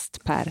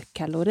mest per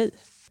kalori.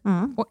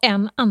 Och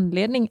en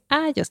anledning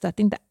är just att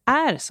det inte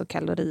är så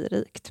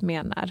kaloririkt,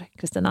 menar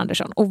Kristina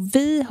Andersson. Och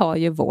vi har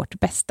ju vårt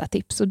bästa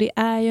tips, och det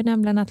är ju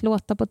nämligen att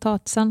låta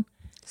potatisen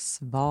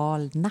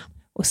svalna.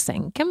 Och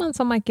sen kan man,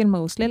 som Michael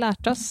Mosley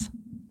lärt oss,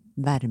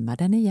 värma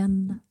den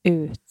igen.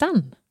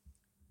 Utan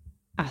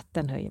att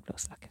den höjer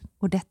blodsockret.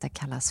 Och detta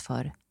kallas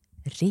för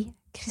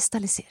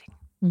rekristallisering.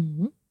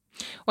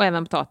 Och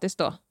även potatis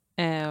då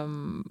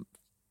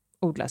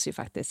odlas ju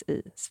faktiskt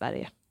i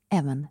Sverige.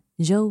 Även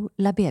Joe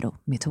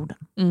Labero-metoden.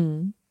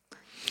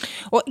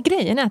 Och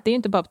grejen är att det är ju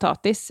inte bara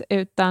potatis,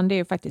 utan det är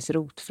ju faktiskt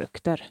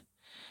rotfrukter.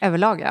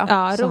 Överlag, ja.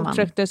 Ja,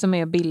 rotfrukter som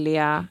är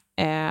billiga.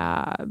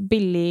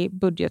 Billig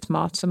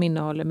budgetmat som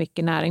innehåller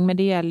mycket näring. Men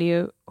det gäller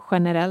ju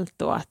generellt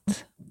då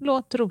att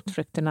låt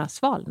rotfrukterna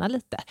svalna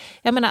lite.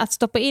 Jag menar att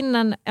stoppa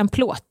in en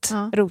plåt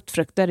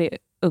rotfrukter i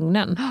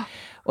ugnen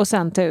och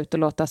sen ta ut och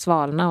låta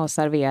svalna och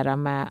servera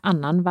med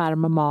annan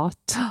varm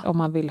mat om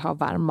man vill ha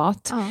varm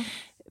mat.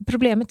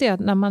 Problemet är att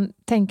när man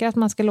tänker att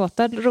man ska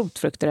låta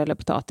rotfrukter eller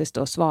potatis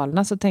då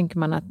svalna, så tänker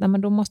man att nej,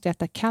 men då måste jag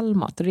äta kall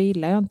mat, och det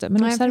gillar jag inte.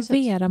 Men då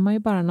serverar man ju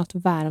bara något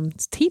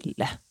varmt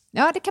till.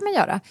 Ja, det kan man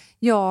göra.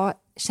 Jag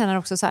känner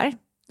också så här,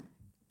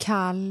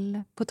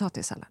 kall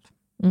potatissallad.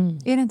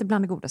 Är det inte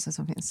bland det godaste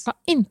som finns? Ja,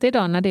 inte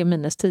idag när det är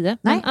 -10,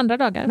 men andra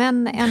dagar.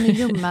 Men en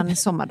ljummen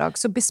sommardag,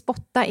 så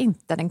bespotta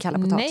inte den kalla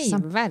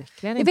potatisen. Nej,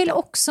 verkligen inte. Jag vill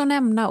också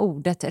nämna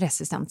ordet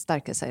resistent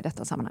stärkelse i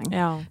detta sammanhang.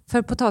 Ja.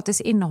 För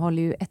potatis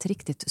innehåller ju ett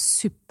riktigt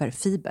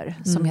superfiber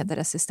som heter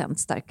resistent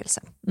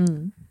stärkelse.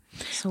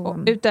 Och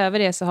utöver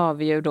det så har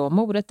vi ju då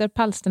morötter,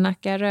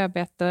 palsternackar,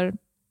 rödbetor,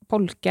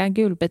 polka,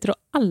 gulbetor, och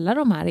alla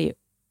de här är ju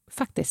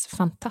faktiskt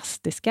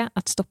fantastiska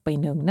att stoppa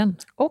in i ugnen.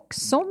 Och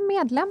som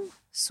medlem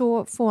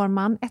så får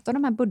man ett av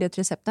de här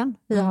budgetrecepten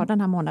vi har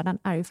den här månaden,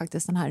 är ju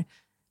faktiskt den här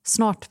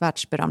snart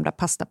världsberömda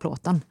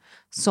pastaplåten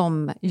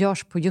som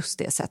görs på just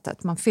det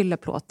sättet. Man fyller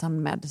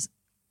plåten med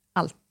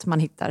allt man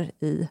hittar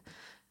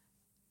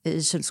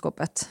i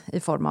kylskåpet i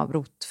form av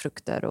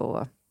rotfrukter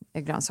och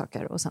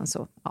grönsaker, och sen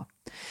så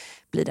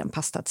blir det en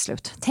pasta till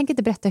slut. Tänk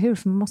inte berätta hur,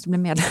 för man måste bli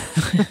med.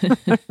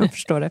 Jag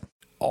förstår det.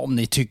 Om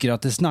ni tycker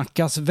att det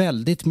snackas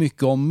väldigt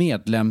mycket om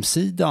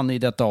medlemssidan i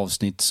detta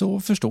avsnitt, så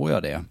förstår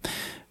jag det.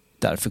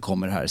 Därför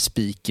kommer här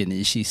spiken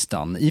i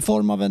kistan i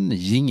form av en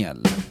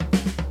jingle.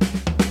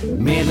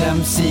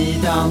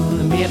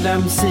 Medlemssidan,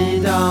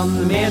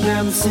 medlemssidan,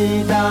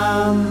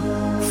 medlemssidan.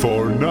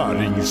 För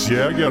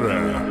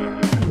näringsjägare.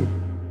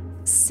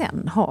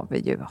 Sen har vi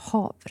ju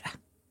havre.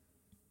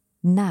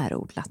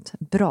 Närodlat,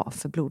 bra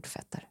för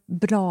blodfetter,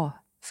 bra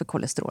för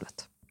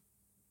kolesterolet.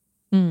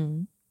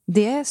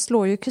 Det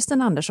slår ju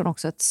Kristina Andersson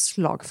också ett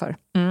slag för.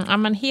 Ja,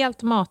 men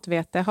helt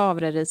matvete,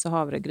 havreris och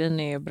havregryn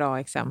är ju bra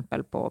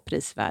exempel på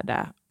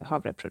prisvärda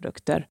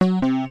havreprodukter.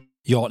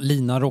 Ja,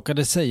 Lina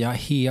råkade säga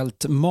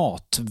helt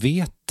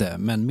matvete,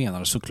 men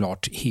menar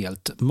såklart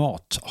helt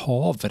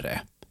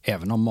mathavre.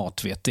 Även om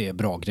matvete är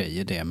bra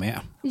grejer det med.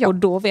 Ja. Och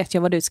då vet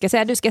jag vad du ska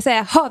säga. Du ska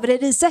säga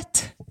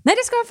havreriset. Nej,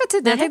 det ska jag för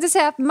tiden. Jag tänkte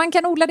säga att man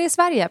kan odla det i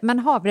Sverige. Men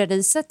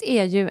havreriset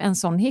är ju en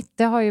sån hit.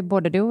 Det har ju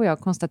både du och jag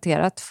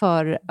konstaterat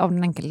för av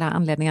den enkla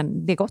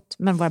anledningen det är gott.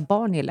 Men våra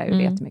barn gillar ju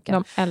det jättemycket.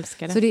 De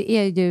älskar det. Så det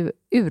är ju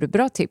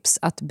urbra tips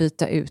att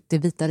byta ut det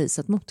vita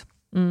riset mot.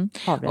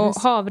 Och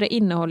havre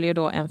innehåller ju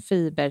då en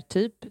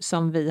fibertyp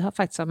som vi har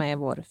faktiskt med i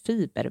vår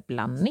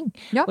fiberblandning.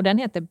 Ja. Och den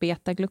heter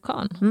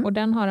beta-glukan. Och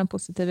den har en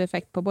positiv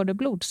effekt på både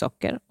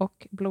blodsocker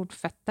och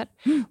blodfetter.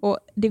 Och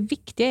det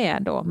viktiga är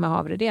då med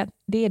havre,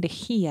 det är det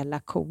hela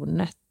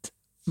kornet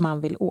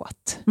man vill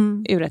åt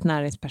ur ett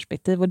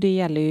näringsperspektiv. Och det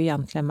gäller ju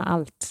egentligen med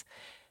allt.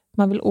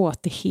 Man vill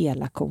åt det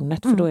hela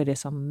kornet för då är det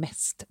som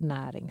mest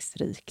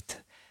näringsrikt.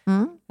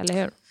 Eller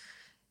hur?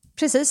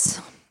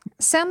 Precis.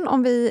 Sen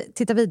om vi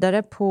tittar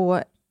vidare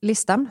på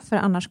listan, för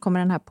annars kommer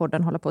den här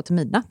podden hålla på till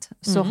midnatt,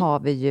 så har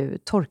vi ju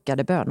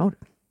torkade bönor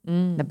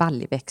med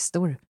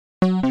baljväxter.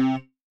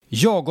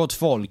 Ja, gott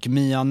folk,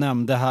 Mia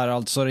nämnde här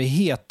alltså det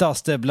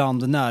hetaste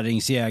bland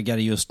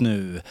näringsjägare just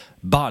nu,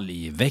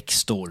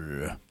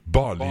 baljväxter.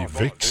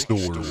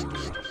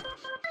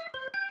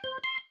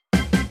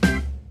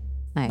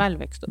 Nej,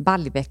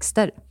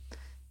 baljväxter.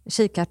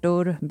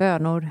 Kikärtor,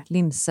 bönor,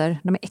 linser,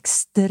 de är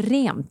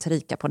extremt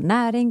rika på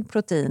näring,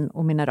 protein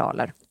och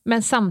mineraler.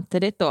 Men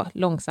samtidigt då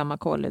långsamma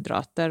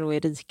kolhydrater och är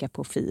rika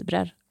på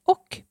fibrer.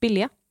 Och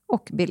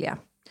billiga.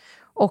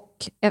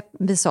 Och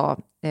vi sa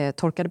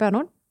torkade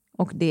bönor.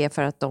 Och det är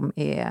för att de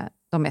är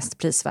de mest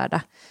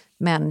prisvärda.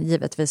 Men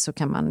givetvis så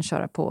kan man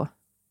köra på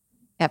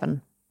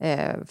även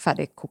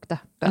färdigkokta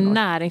bönor.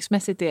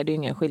 Näringsmässigt är det ju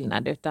ingen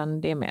skillnad,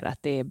 utan det är mer att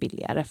det är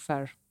billigare,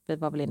 för vi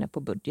var väl inne på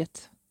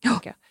budget. Ja,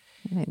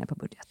 vi var inne på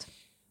budget.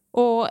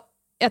 Och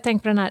jag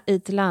tänkte på den här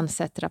IT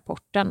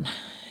Lancet-rapporten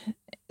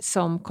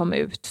som kom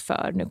ut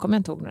för, nu kommer jag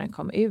inte ihåg när den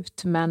kom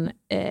ut, men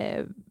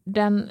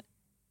den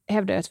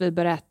hävdar att vi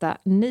bör äta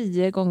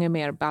 9 gånger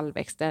mer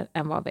baljväxter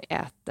än vad vi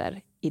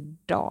äter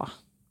idag.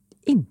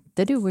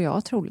 Inte du och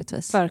jag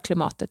troligtvis. För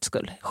klimatets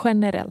skull.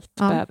 Generellt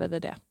behöver vi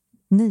det.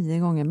 9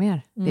 gånger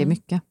mer, det är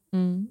mycket.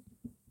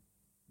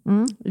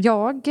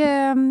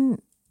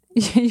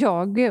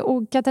 Jag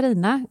och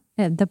Katarina,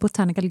 The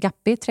Botanical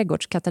Guppy,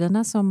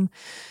 trädgårds-Katarina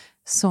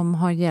som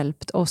har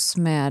hjälpt oss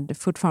med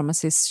Food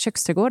Pharmacys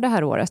köksträdgård det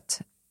här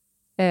året,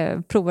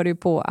 provade ju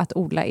på att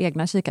odla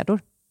egna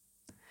kikärtor.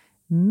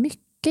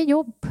 Mycket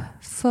jobb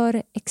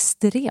för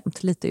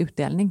extremt lite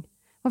utdelning.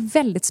 Det var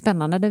väldigt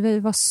spännande. Vi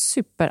var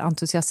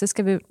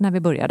superentusiastiska när vi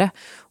började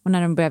och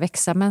när de började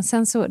växa. Men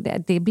sen så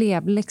det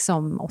blev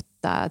liksom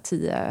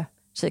 8-10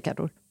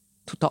 kikärtor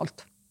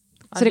totalt.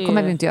 Så det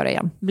kommer vi inte göra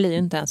igen. Blir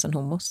inte ens en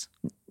hummus.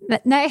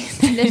 Nej,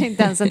 det blir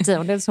inte ens en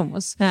 10-dels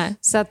hummus. Nej.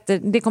 Så att,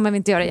 det kommer vi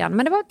inte göra igen.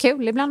 Men det var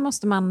kul. Ibland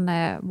måste man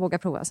våga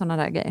prova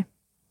sådana där grejer.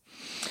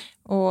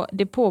 Och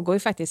det pågår ju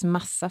faktiskt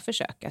massa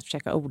försök att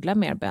försöka odla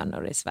mer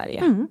bönor i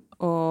Sverige.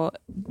 Och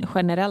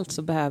generellt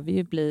så behöver vi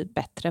ju bli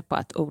bättre på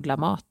att odla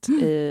mat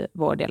i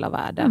vår del av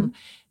världen.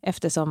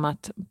 Eftersom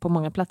att på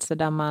många platser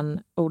där man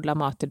odlar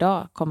mat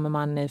idag kommer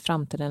man i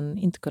framtiden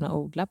inte kunna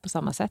odla på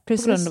samma sätt.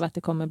 Precis. På grund av att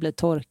det kommer bli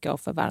torka och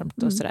för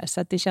varmt och sådär.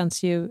 Så att det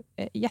känns ju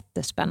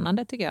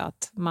jättespännande tycker jag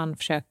att man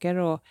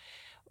försöker att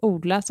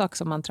odla saker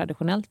som man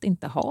traditionellt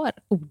inte har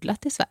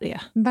odlat i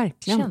Sverige.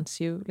 Verkligen. Det känns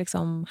ju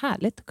liksom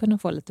härligt att kunna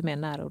få lite mer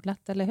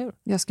närodlat, eller hur?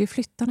 Jag ska ju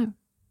flytta nu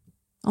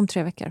om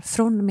 3 veckor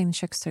från min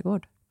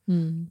köksträdgård.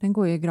 Den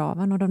går ju i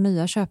graven och de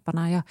nya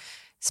köparna, jag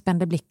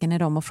spände blicken i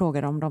dem och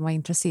frågade om de var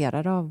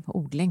intresserade av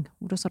odling.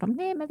 Och då sa de,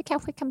 nej men vi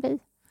kanske kan bli.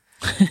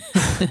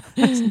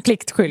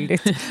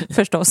 Pliktskyldigt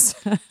förstås.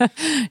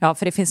 Ja,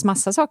 för det finns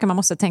massa saker man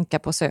måste tänka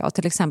på. Så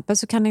till exempel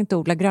så kan ni inte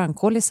odla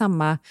grönkål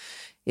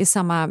i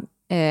samma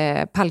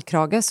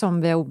pallkrage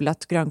som vi har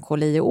odlat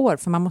grönkål i år.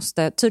 För man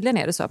måste, tydligen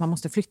är det så att man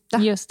måste flytta.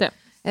 Just det.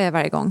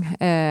 Varje gång.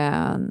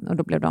 Och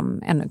då blev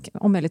de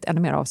om möjligt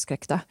ännu mer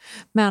avskräckta.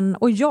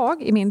 Och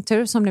jag i min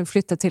tur som nu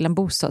flyttar till en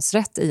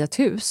bostadsrätt i ett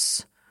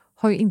hus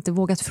har ju inte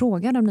vågat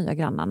fråga de nya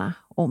grannarna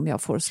om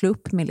jag får slå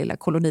upp min lilla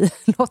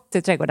kolonilott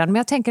i trädgården. Men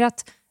jag tänker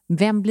att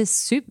vem blir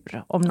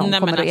sur om någon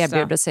kommer att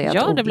erbjuda sig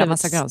att odla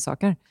massa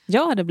grönsaker?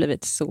 Jag hade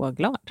blivit så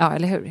glad. Ja,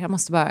 eller hur? Jag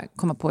måste bara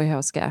komma på hur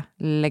jag ska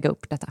lägga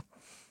upp detta.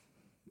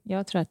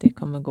 Jag tror att det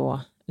kommer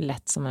gå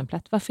lätt som en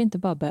plätt. Varför inte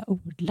bara börja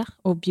odla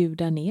och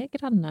bjuda ner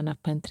grannarna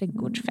på en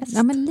trädgårdsfest?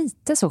 Ja, men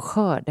lite så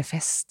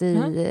skördefest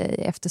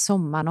efter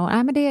sommaren.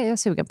 Och, men det är jag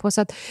sugen på.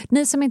 Så att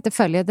ni som inte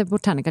följer The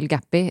Botanical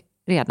Guppy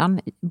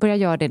redan. Börja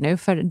göra det nu,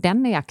 för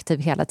den är aktiv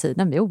hela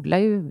tiden.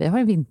 Vi har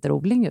en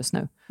vinterodling just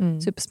nu.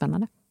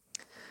 Superspännande.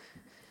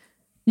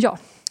 Ja,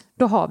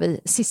 då har vi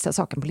sista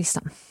saken på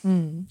listan.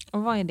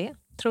 Och vad är det,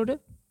 tror du?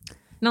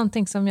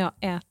 Någonting som jag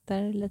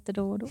äter lite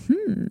då och då.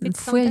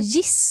 Får jag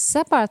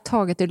gissa, bara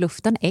taget ur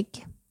luften?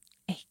 Ägg.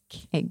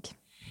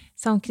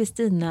 Som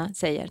Kristina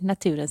säger,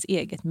 naturens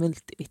eget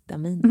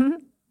multivitamin.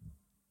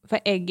 För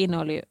ägg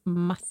innehåller ju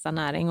massa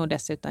näring och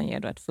dessutom ger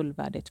då ett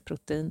fullvärdigt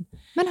protein.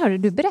 Men hörru,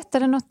 du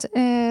berättade något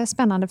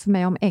spännande för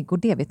mig om ägg och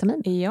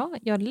D-vitamin. Ja,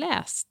 jag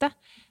läste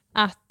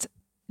att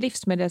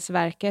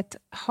Livsmedelsverket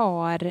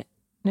har,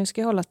 nu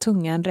ska jag hålla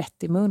tungan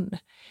rätt i mun.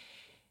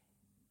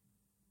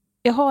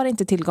 Jag har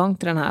inte tillgång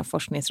till den här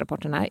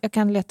forskningsrapporten här. Jag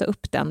kan leta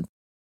upp den.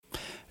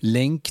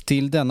 Länk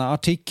till denna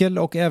artikel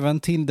och även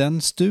till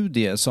den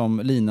studie som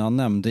Lina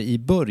nämnde i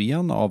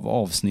början av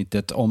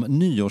avsnittet om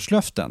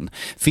nyårslöften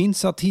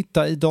finns att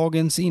hitta i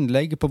dagens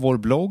inlägg på vår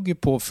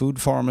blogg på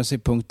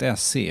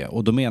foodpharmacy.se,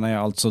 och då menar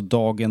jag alltså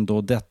dagen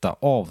då detta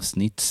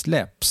avsnitt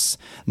släpps,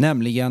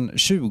 nämligen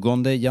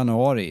 20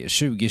 januari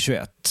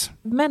 2021.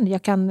 Men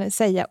jag kan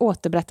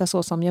återberätta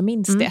så som jag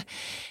minns det.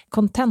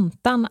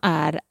 Kontentan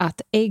är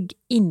att ägg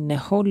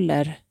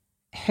innehåller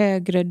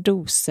högre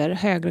doser,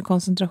 högre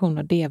koncentration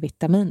av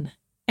D-vitamin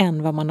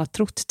än vad man har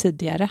trott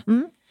tidigare.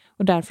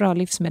 Och därför har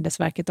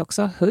Livsmedelsverket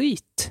också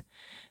höjt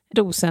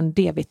dosen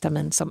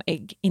D-vitamin som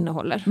ägg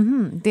innehåller.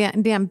 Det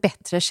är en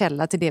bättre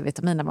källa till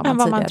D-vitamin än vad man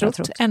tidigare har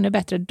trott. Ännu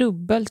bättre,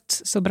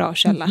 dubbelt så bra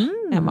källa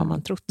än vad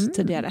man trott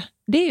tidigare.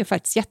 Det är ju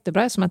faktiskt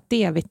jättebra, som att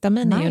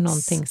D-vitamin är ju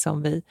någonting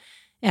som vi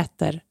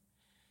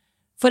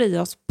får i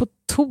oss på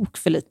tok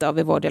för lite av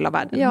i vår del av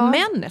världen. Ja.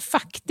 Men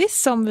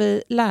faktiskt som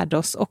vi lärde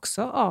oss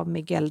också av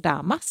Miguel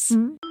Damas.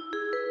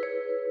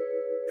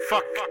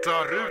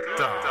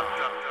 Faktaruta.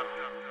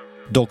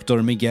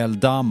 Dr. Miguel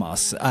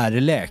Damas är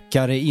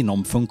läkare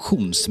inom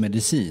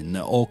funktionsmedicin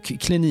och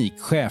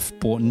klinikchef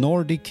på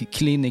Nordic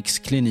Clinics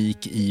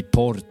klinik i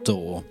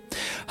Porto.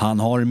 Han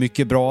har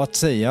mycket bra att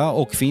säga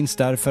och finns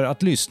därför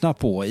att lyssna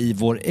på i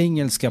vår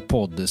engelska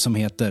podd som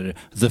heter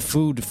The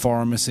Food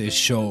Pharmacy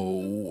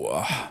Show.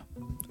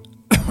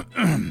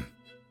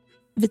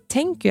 Vi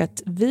tänker ju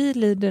att vi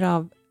lider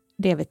av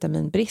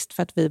D-vitaminbrist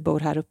för att vi bor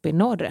här uppe i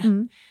norr.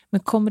 Men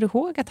kommer du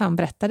ihåg att han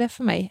berättade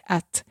för mig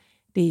att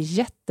det är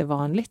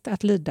jättevanligt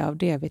att lida av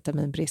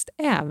D-vitaminbrist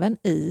även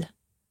i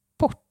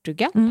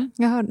Portugal?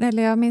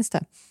 Jag minns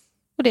det.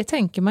 Och det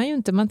tänker man ju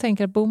inte. Man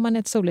tänker att bor man i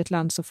ett soligt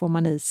land så får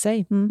man i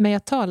sig. Men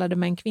jag talade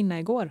med en kvinna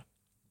igår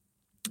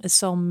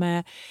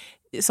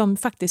som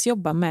faktiskt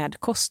jobbar med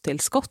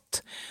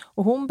kosttillskott.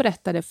 Och hon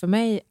berättade för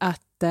mig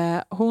att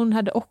hon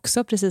hade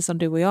också, precis som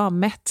du och jag,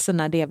 mätt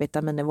sina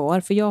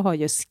D-vitaminnivåer. För jag har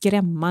ju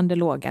skrämmande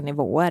låga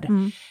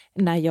nivåer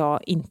när jag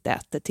inte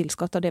äter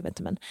tillskott av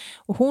D-vitamin.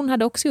 Och hon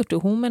hade också gjort det.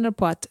 Hon menade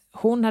på att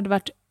hon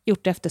hade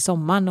gjort det efter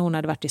sommaren och hon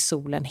hade varit i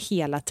solen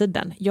hela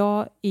tiden.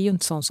 Jag är ju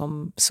inte sån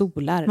som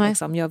solar.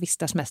 Liksom. Jag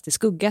vistas mest i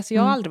skugga, så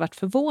jag har aldrig varit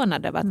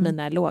förvånad över att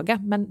mina är låga.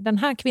 Men den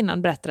här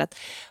kvinnan berättade att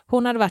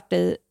hon hade varit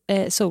i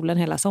solen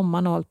hela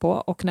sommaren och hållit på.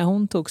 Och när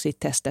hon tog sitt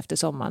test efter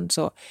sommaren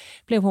så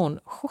blev hon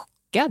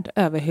chockad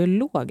över hur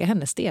låga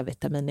hennes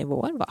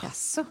D-vitaminnivåer var.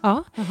 Jaså?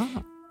 Ja.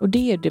 Och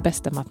det är det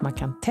bästa med att man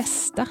kan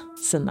testa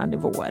sina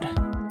nivåer.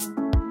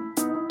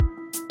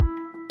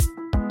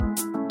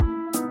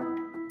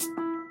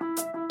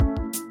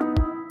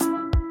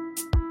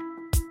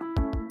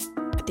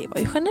 Det var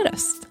ju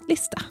generöst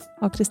lista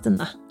av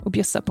Kristina att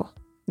bjussa på.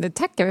 Det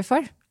tackar vi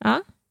för.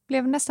 Ja.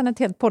 Blev nästan ett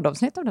helt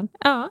poddavsnitt av den.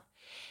 Ja.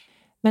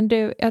 Men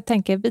du, jag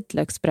tänker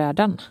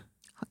vitlöksbröden.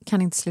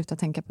 Kan inte sluta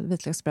tänka på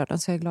vitlöksbröden,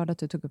 så jag är glad att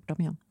du tog upp dem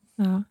igen.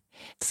 Ja.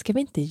 Ska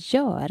vi inte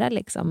göra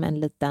liksom en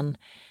liten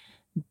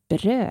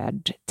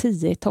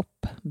 10 i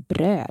topp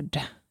bröd?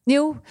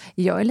 Jo,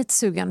 jag är lite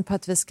sugen på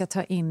att vi ska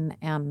ta in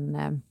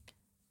en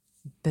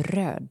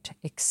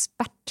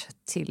brödexpert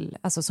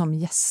alltså som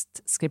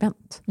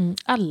gästskribent.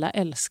 Alla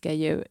älskar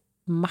ju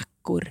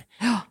mackor.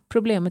 Ja.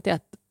 Problemet är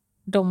att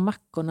de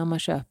mackorna man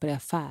köper i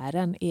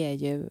affären är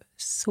ju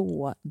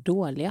så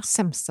dåliga.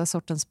 Sämsta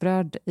sortens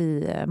bröd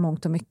i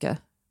mångt och mycket.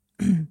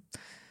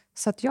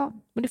 Så att ja.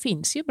 Men det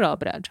finns ju bra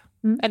bröd.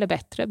 Eller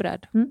bättre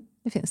bröd.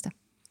 Det finns det.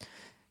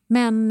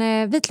 Men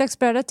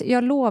vitlöksbrödet,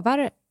 jag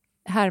lovar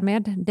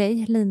härmed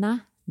dig, Lina,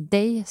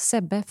 dig,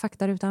 Sebbe,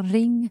 Faktarutan,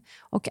 Ring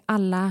och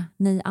alla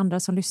ni andra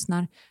som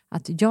lyssnar,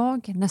 att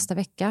jag nästa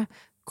vecka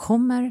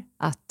kommer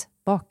att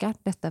baka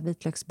detta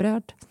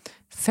vitlöksbröd,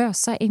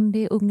 fösa in det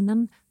i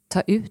ugnen,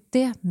 ta ut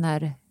det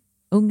när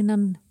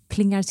ugnen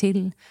plingar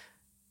till,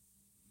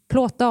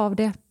 plåta av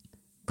det,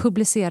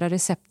 publicera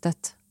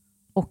receptet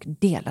och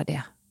dela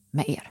det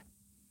med er.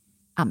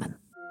 Amen.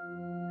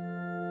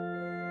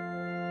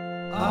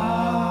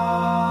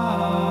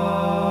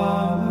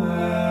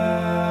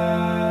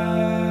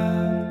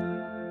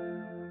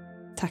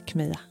 Tack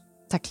Mia.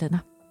 Tack Lina.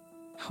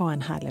 Ha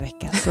en härlig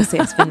vecka, så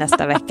ses vi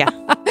nästa vecka.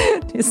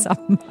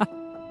 Detsamma.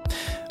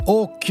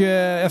 Och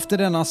efter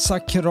denna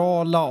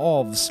sakrala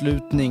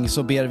avslutning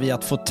så ber vi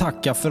att få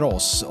tacka för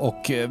oss.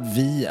 Och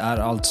vi är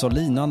alltså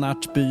Lina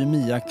Närtby,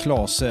 Mia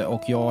Klase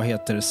och jag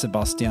heter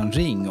Sebastian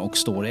Ring och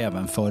står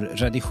även för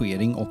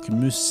redigering och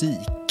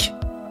musik.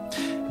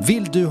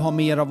 Vill du ha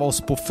mer av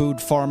oss på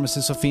Food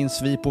Pharmacy så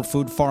finns vi på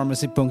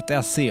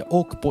foodpharmacy.se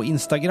och på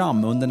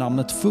Instagram under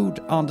namnet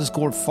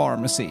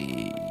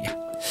food_pharmacy.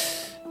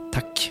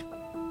 Tack.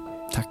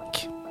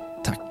 Tack.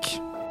 Tack.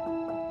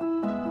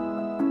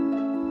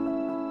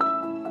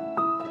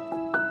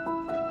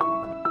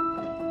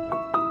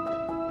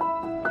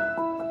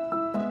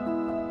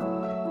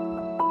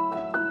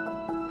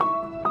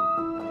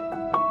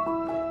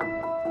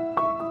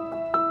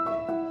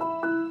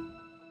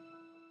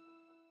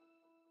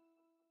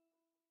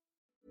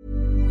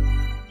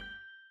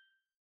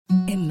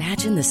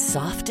 Imagine the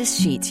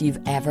softest sheets you've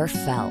ever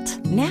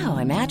felt. Now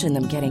imagine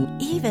them getting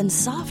even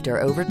softer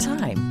over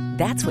time.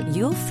 That's what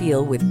you'll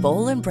feel with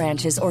Boll &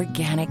 Branch's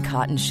organic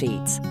cotton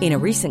sheets. In a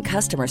recent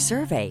customer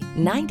survey,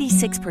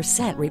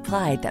 96%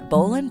 replied that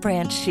Boll &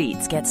 Branch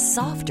sheets get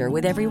softer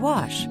with every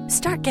wash.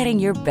 Start getting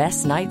your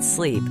best night's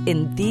sleep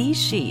in these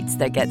sheets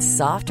that get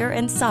softer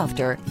and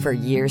softer for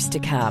years to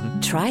come.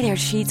 Try their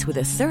sheets with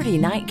a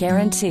 30-night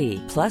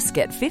guarantee. Plus,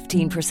 get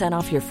 15%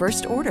 off your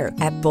first order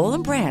at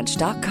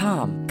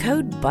bollandbranch.com.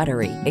 Code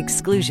BUTTERY.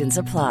 Exclusions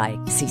apply.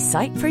 See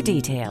site for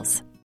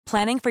details.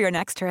 Planning for your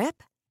next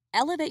trip?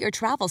 Elevate your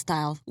travel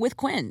style with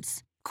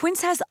Quince.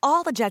 Quince has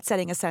all the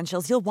jet-setting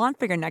essentials you'll want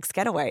for your next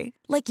getaway,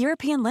 like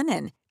European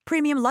linen,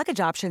 premium luggage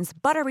options,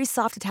 buttery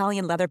soft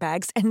Italian leather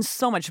bags, and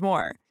so much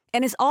more.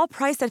 And is all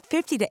priced at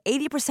 50 to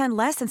 80%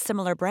 less than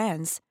similar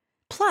brands.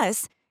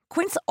 Plus,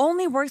 Quince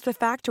only works with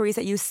factories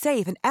that use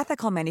safe and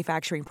ethical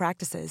manufacturing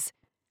practices.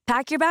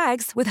 Pack your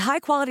bags with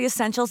high-quality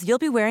essentials you'll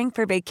be wearing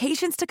for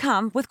vacations to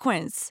come with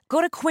Quince.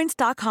 Go to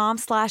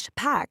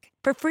quince.com/pack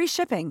for free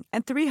shipping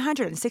and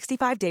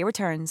 365-day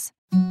returns.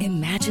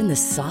 Imagine the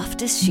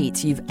softest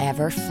sheets you've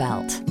ever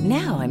felt.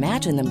 Now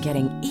imagine them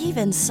getting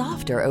even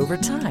softer over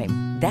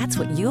time. That's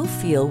what you'll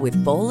feel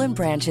with Boll &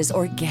 Branch's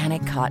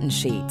organic cotton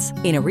sheets.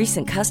 In a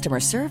recent customer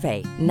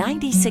survey,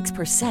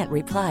 96%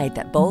 replied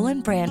that Boll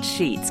 & Branch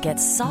sheets get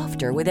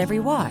softer with every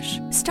wash.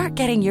 Start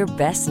getting your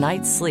best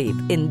night's sleep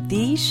in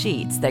these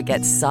sheets that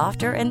get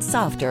softer and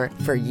softer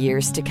for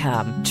years to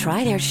come.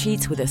 Try their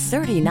sheets with a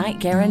 30-night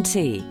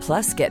guarantee.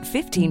 Plus, get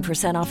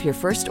 15% off your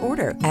first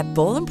order at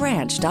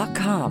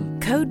bollandbranch.com.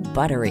 Code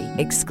BUTTERY.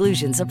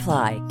 Exclusions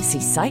apply.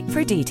 See site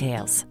for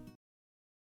details.